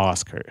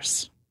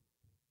Oscars?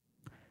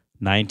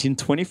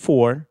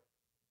 1924,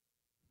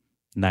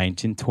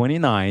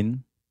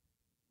 1929,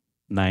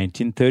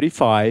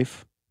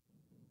 1935,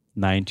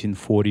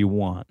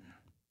 1941.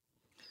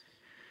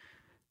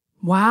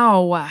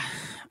 Wow.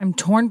 I'm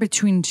torn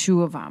between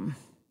 2 of them.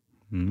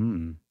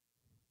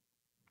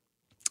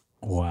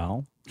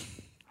 Well,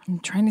 I'm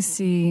trying to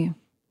see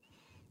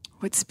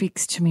what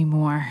speaks to me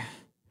more.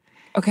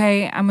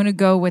 Okay, I'm going to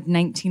go with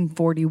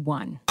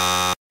 1941.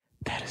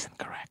 that is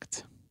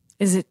incorrect.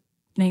 Is it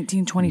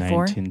 1924?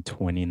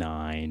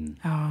 1929.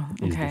 Oh, is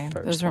the okay.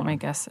 first Those weren't my one.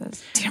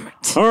 guesses. Damn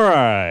it. All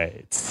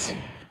right.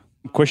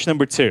 Question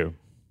number 2.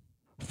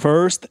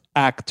 First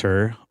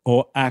actor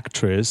or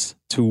actress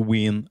to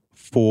win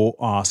 4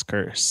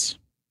 Oscars.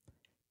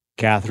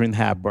 Katharine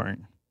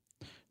Hepburn,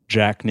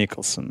 Jack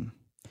Nicholson,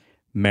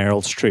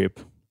 Meryl Streep,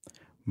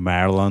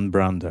 Marlon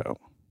Brando.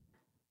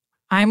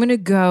 I'm going to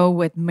go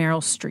with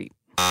Meryl Streep.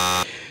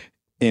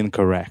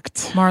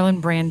 Incorrect.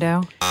 Marlon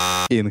Brando.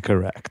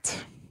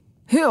 Incorrect.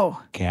 Who?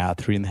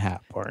 Katharine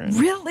Hepburn.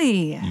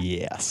 Really?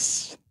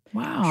 Yes.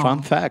 Wow.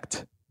 Fun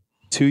fact.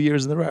 2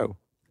 years in a row.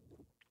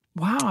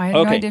 Wow, I had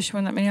no Okay. idea she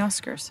won that many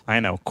Oscars. I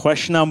know.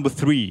 Question number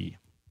 3.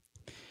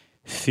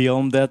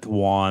 Film that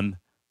won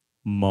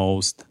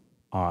most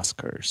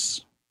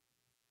Oscars.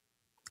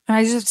 And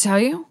I just have to tell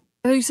you,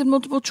 I thought you said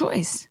multiple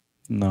choice.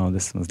 No,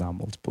 this one's not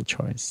multiple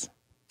choice.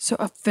 So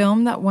a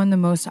film that won the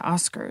most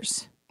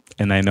Oscars.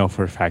 And I know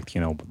for a fact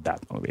you know what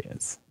that movie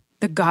is.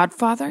 The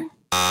Godfather?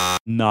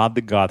 Not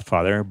The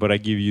Godfather, but I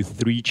give you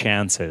 3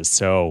 chances.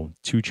 So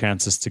 2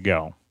 chances to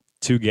go.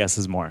 2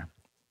 guesses more.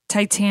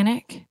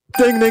 Titanic?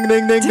 Ding, ding,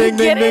 ding, ding, ding,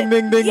 get ding, it?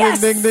 ding, ding,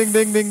 Yes! ding, ding,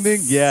 ding, ding, ding.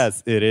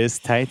 Yes, it is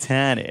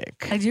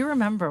Titanic. I do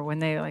remember when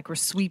they were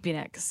sweeping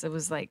it because it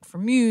was like for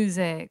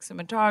music,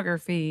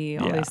 cinematography,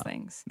 all Yeah. these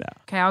things. Yeah.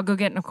 Okay, I'll go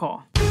get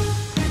Nicole.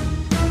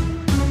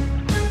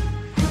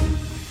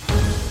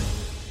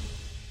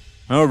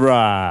 All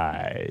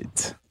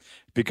right.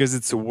 Because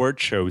it's award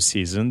show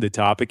season, the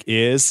topic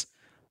is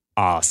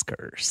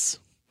Oscars.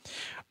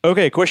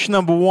 Okay, question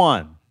number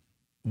 1.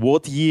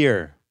 What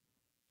year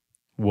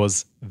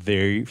was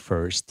very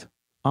first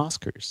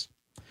Oscars?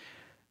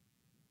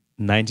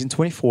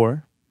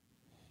 1924,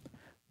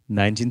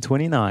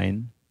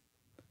 1929,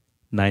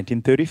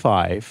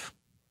 1935,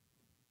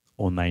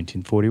 or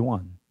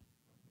 1941?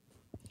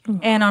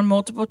 And on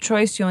multiple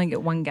choice, you only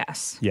get 1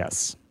 guess.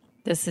 Yes.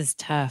 This is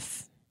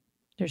tough.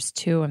 There's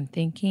 2 I'm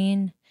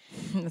thinking.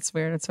 That's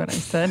weird. That's what I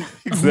said.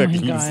 Exactly.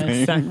 God. the same.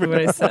 Exactly what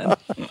I said.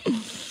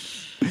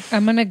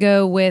 I'm going to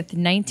go with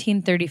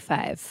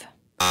 1935.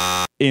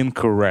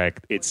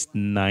 Incorrect. It's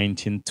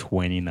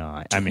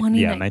 1929. I mean, 29.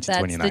 yeah,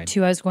 1929. That's the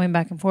 2 I was going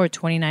back and forth,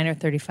 29 or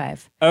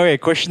 35. Okay,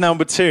 question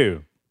number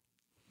 2.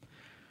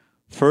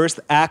 First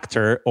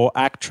actor or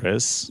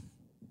actress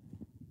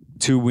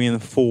to win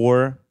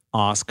 4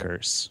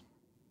 Oscars.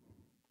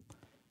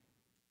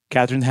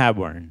 Katharine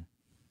Hepburn,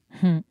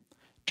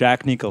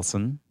 Jack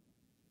Nicholson,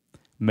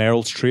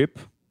 Meryl Streep,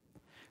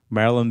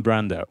 Marlon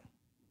Brando.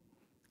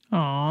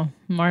 Aw,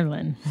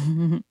 Marlon.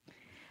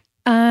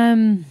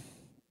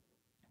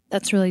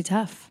 That's really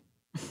tough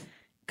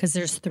because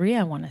there's 3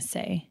 I want to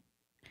say.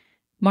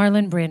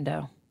 Marlon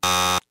Brando.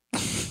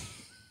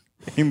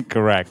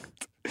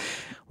 Incorrect.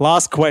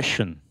 Last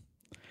question.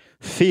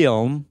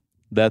 Film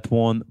that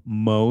won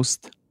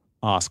most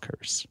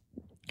Oscars.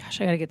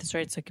 Gosh, I got to get this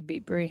right so I could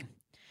beat Brie.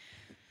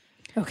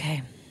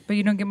 Okay. But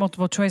you don't get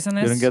multiple choice on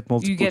this? You don't get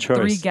multiple You get choice.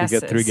 3 guesses. You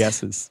get 3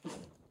 guesses.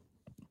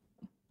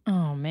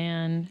 Oh,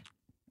 man.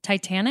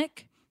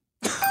 Titanic?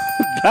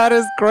 That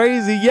is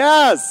crazy.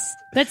 Yes.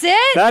 That's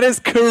it? That is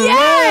correct.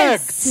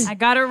 Yes! I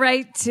got it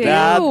right too.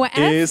 That Ooh, F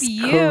is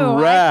you.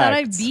 correct. I thought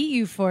I beat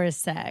you for a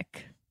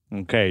sec.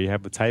 Okay, you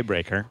have a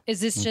tiebreaker. Is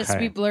this just Okay.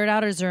 we blurt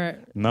out or is there...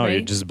 No, you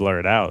right? just blur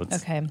it out.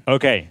 Okay.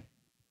 Okay.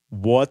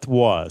 What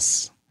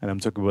was, and I'm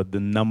talking about the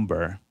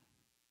number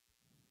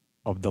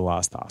of the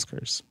last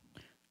Oscars.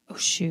 Oh,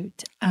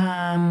 shoot.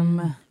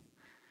 Well,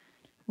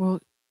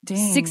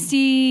 dang.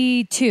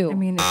 62. I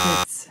mean,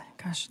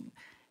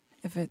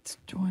 if it's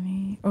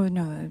 20. Oh,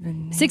 no, that would have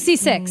been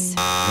 66.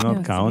 You're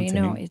not counting.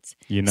 No, it's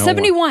You know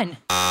 71.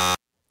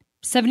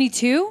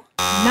 72?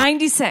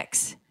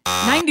 96.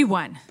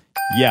 91.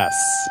 Yes.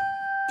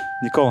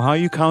 Nicole, how are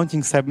you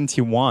counting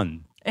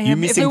 71? You're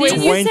missing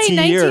Didn't Didn't you 20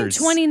 say years.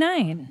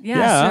 1929?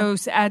 Yeah.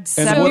 So add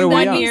And what are we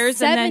 71 on?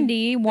 years and then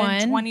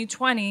 71.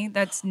 2020.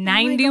 That's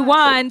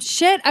 91.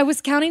 Shit, I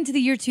was counting to the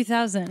year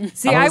 2000.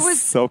 See, I I was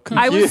was so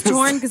I was confused.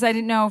 torn because I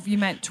didn't know if you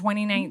meant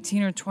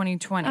 2019 or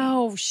 2020.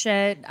 Oh,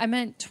 shit. I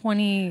meant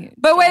 20.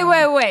 But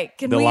wait.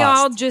 Can The we last.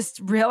 all just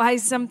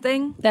realize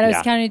something? That I was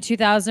Yeah. counting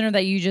 2000 or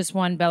that you just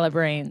won Bella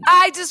Brains?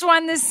 I just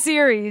won this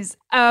series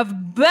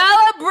of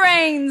Bella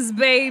Brains,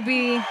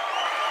 baby.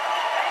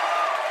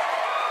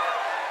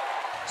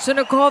 So,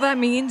 Nicole, that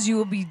means you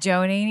will be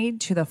donating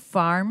to the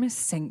Farm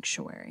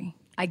Sanctuary.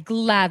 I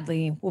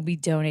gladly will be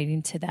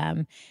donating to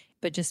them.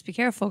 But just be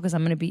careful because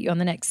I'm going to beat you on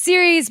the next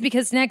series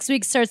because next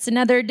week starts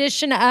another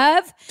edition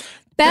of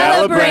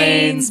Bella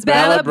Brains,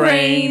 Bella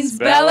Brains,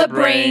 Bella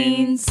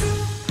Brains.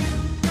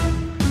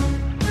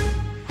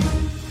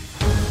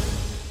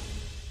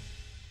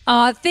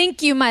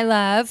 Thank you, my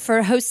love,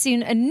 for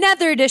hosting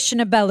another edition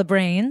of Bella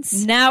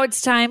Brains. Now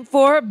it's time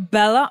for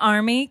Bella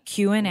Army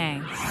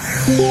Q&A.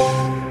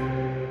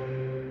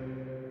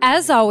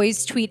 As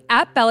always, tweet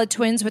at Bella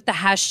Twins with the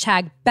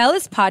hashtag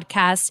Bella's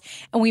Podcast,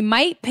 and we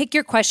might pick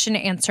your question to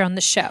answer on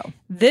the show.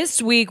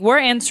 This week, we're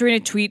answering a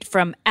tweet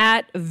from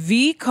at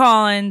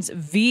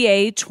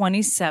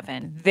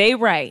VCollinsVA27. They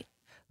write,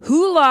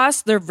 who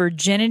lost their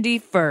virginity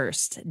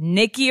first?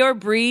 Nikki or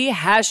Bree?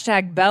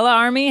 Hashtag Bella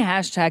Army,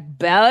 hashtag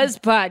Bella's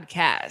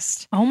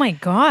Podcast. Oh my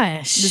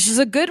gosh. This is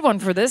a good one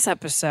for this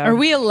episode. Are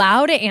we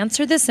allowed to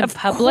answer this in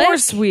public? Of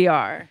course we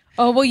are.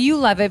 Oh, well, you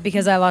love it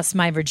because I lost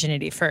my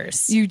virginity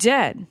first. You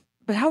did.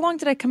 But how long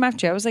did I come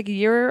after you? I was like a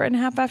year and a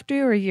half after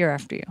you or a year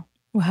after you?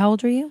 Well, how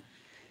old are you?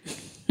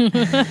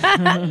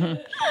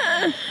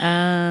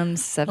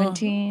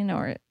 17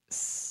 or...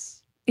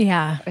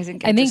 Yeah. I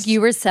think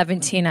you were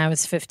 17. I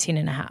was 15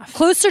 and a half.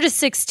 Closer to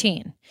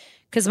 16.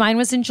 Because mine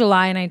was in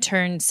July and I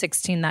turned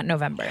 16 that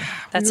November.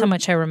 That's how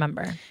much I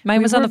remember.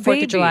 Mine was on the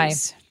 4th of July.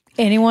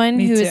 Anyone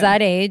who is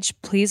that age,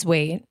 please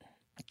wait.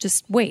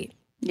 Just wait.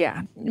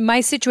 Yeah.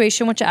 My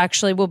situation, which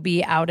actually will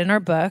be out in our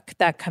book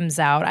that comes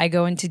out, I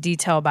go into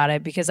detail about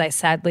it because I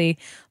sadly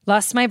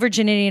lost my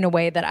virginity in a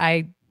way that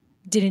I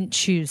didn't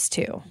choose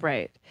to.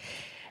 Right.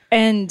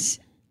 And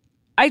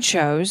I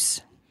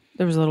chose.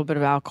 There was a little bit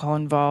of alcohol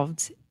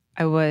involved.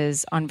 I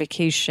was on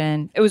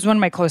vacation. It was one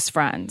of my close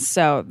friends,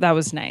 so that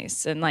was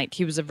nice. And like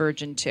he was a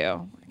virgin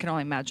too. I can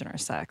only imagine our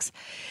sex.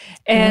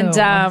 And Ew,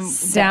 down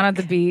sick. at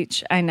the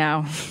beach, I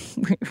know.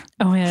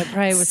 Oh yeah, it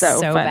probably was so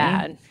funny.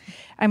 bad.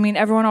 I mean,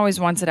 everyone always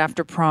wants it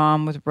after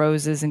prom with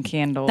roses and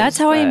candles. That's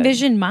how I but-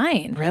 envisioned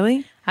mine.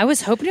 Really? I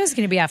was hoping it was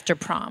going to be after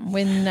prom,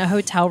 in a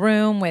hotel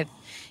room with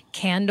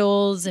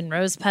candles and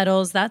rose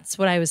petals. That's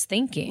what I was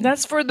thinking.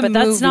 That's for the but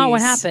that's not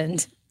what movies.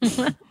 happened.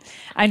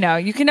 I know.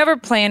 You can never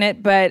plan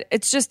it, but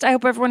it's just, I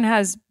hope everyone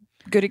has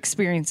good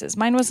experiences.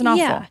 Mine wasn't awful.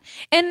 Yeah.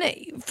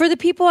 And for the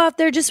people out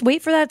there, just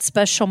wait for that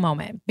special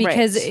moment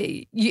because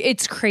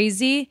it's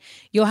crazy.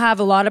 You'll have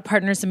a lot of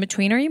partners in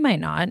between, or you might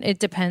not. It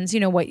depends,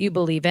 what you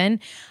believe in.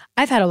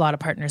 I've had a lot of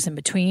partners in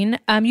between.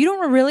 You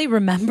don't really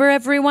remember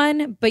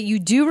everyone, but you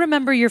do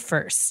remember your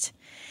first.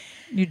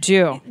 You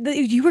do.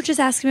 You were just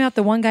asking me about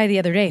the one guy the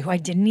other day who I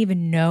didn't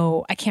even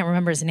know. I can't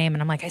remember his name.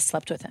 And I'm like, I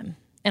slept with him.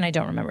 And I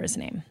don't remember his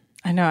name.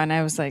 I know. And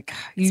I was like,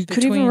 you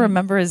couldn't even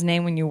remember his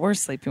name when you were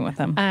sleeping with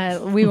him.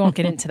 We won't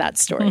get into that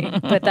story,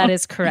 but that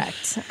is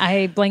correct.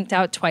 I blanked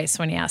out twice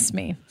when he asked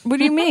me. What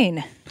do you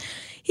mean?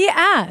 He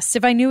asked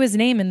if I knew his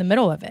name in the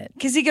middle of it.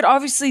 Because he could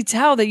obviously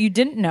tell that you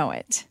didn't know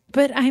it.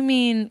 But I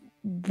mean,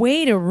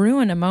 way to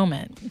ruin a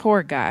moment.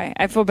 Poor guy.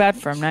 I feel bad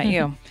for him, not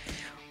you.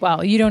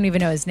 Well, you don't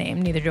even know his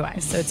name. Neither do I,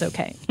 so it's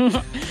okay.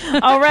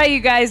 All right, you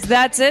guys,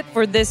 that's it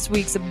for this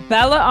week's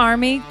Bella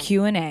Army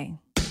Q&A.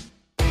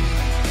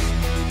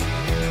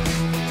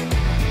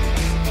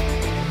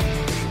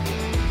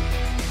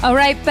 All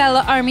right,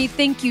 Bella Army,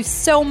 thank you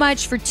so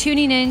much for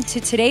tuning in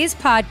to today's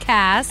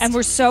podcast. And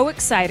we're so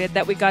excited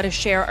that we got to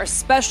share our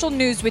special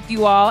news with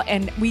you all,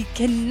 and we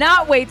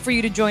cannot wait for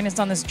you to join us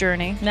on this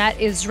journey.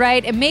 That is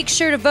right. And make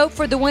sure to vote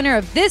for the winner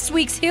of this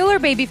week's Healer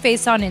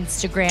Babyface on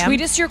Instagram. Tweet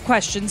us your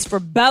questions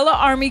for Bella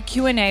Army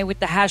Q&A with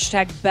the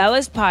hashtag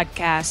Bella's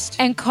Podcast.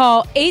 And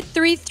call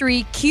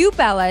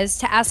 833-Q-BELLAS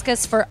to ask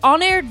us for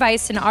on-air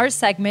advice in our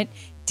segment,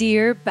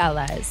 Dear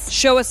Bellas.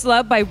 Show us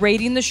love by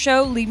rating the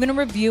show, leaving a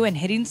review, and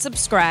hitting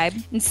subscribe.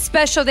 And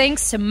special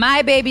thanks to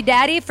my baby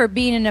daddy for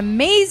being an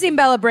amazing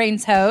Bella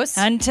Brains host.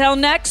 Until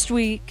next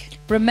week.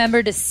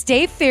 Remember to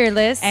stay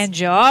fearless. And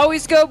you'll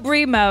always go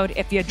Brie mode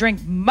if you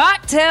drink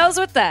mocktails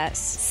with us.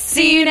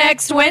 See you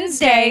next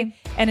Wednesday.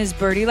 And as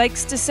Birdie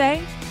likes to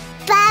say,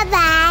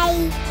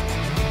 Bye-bye.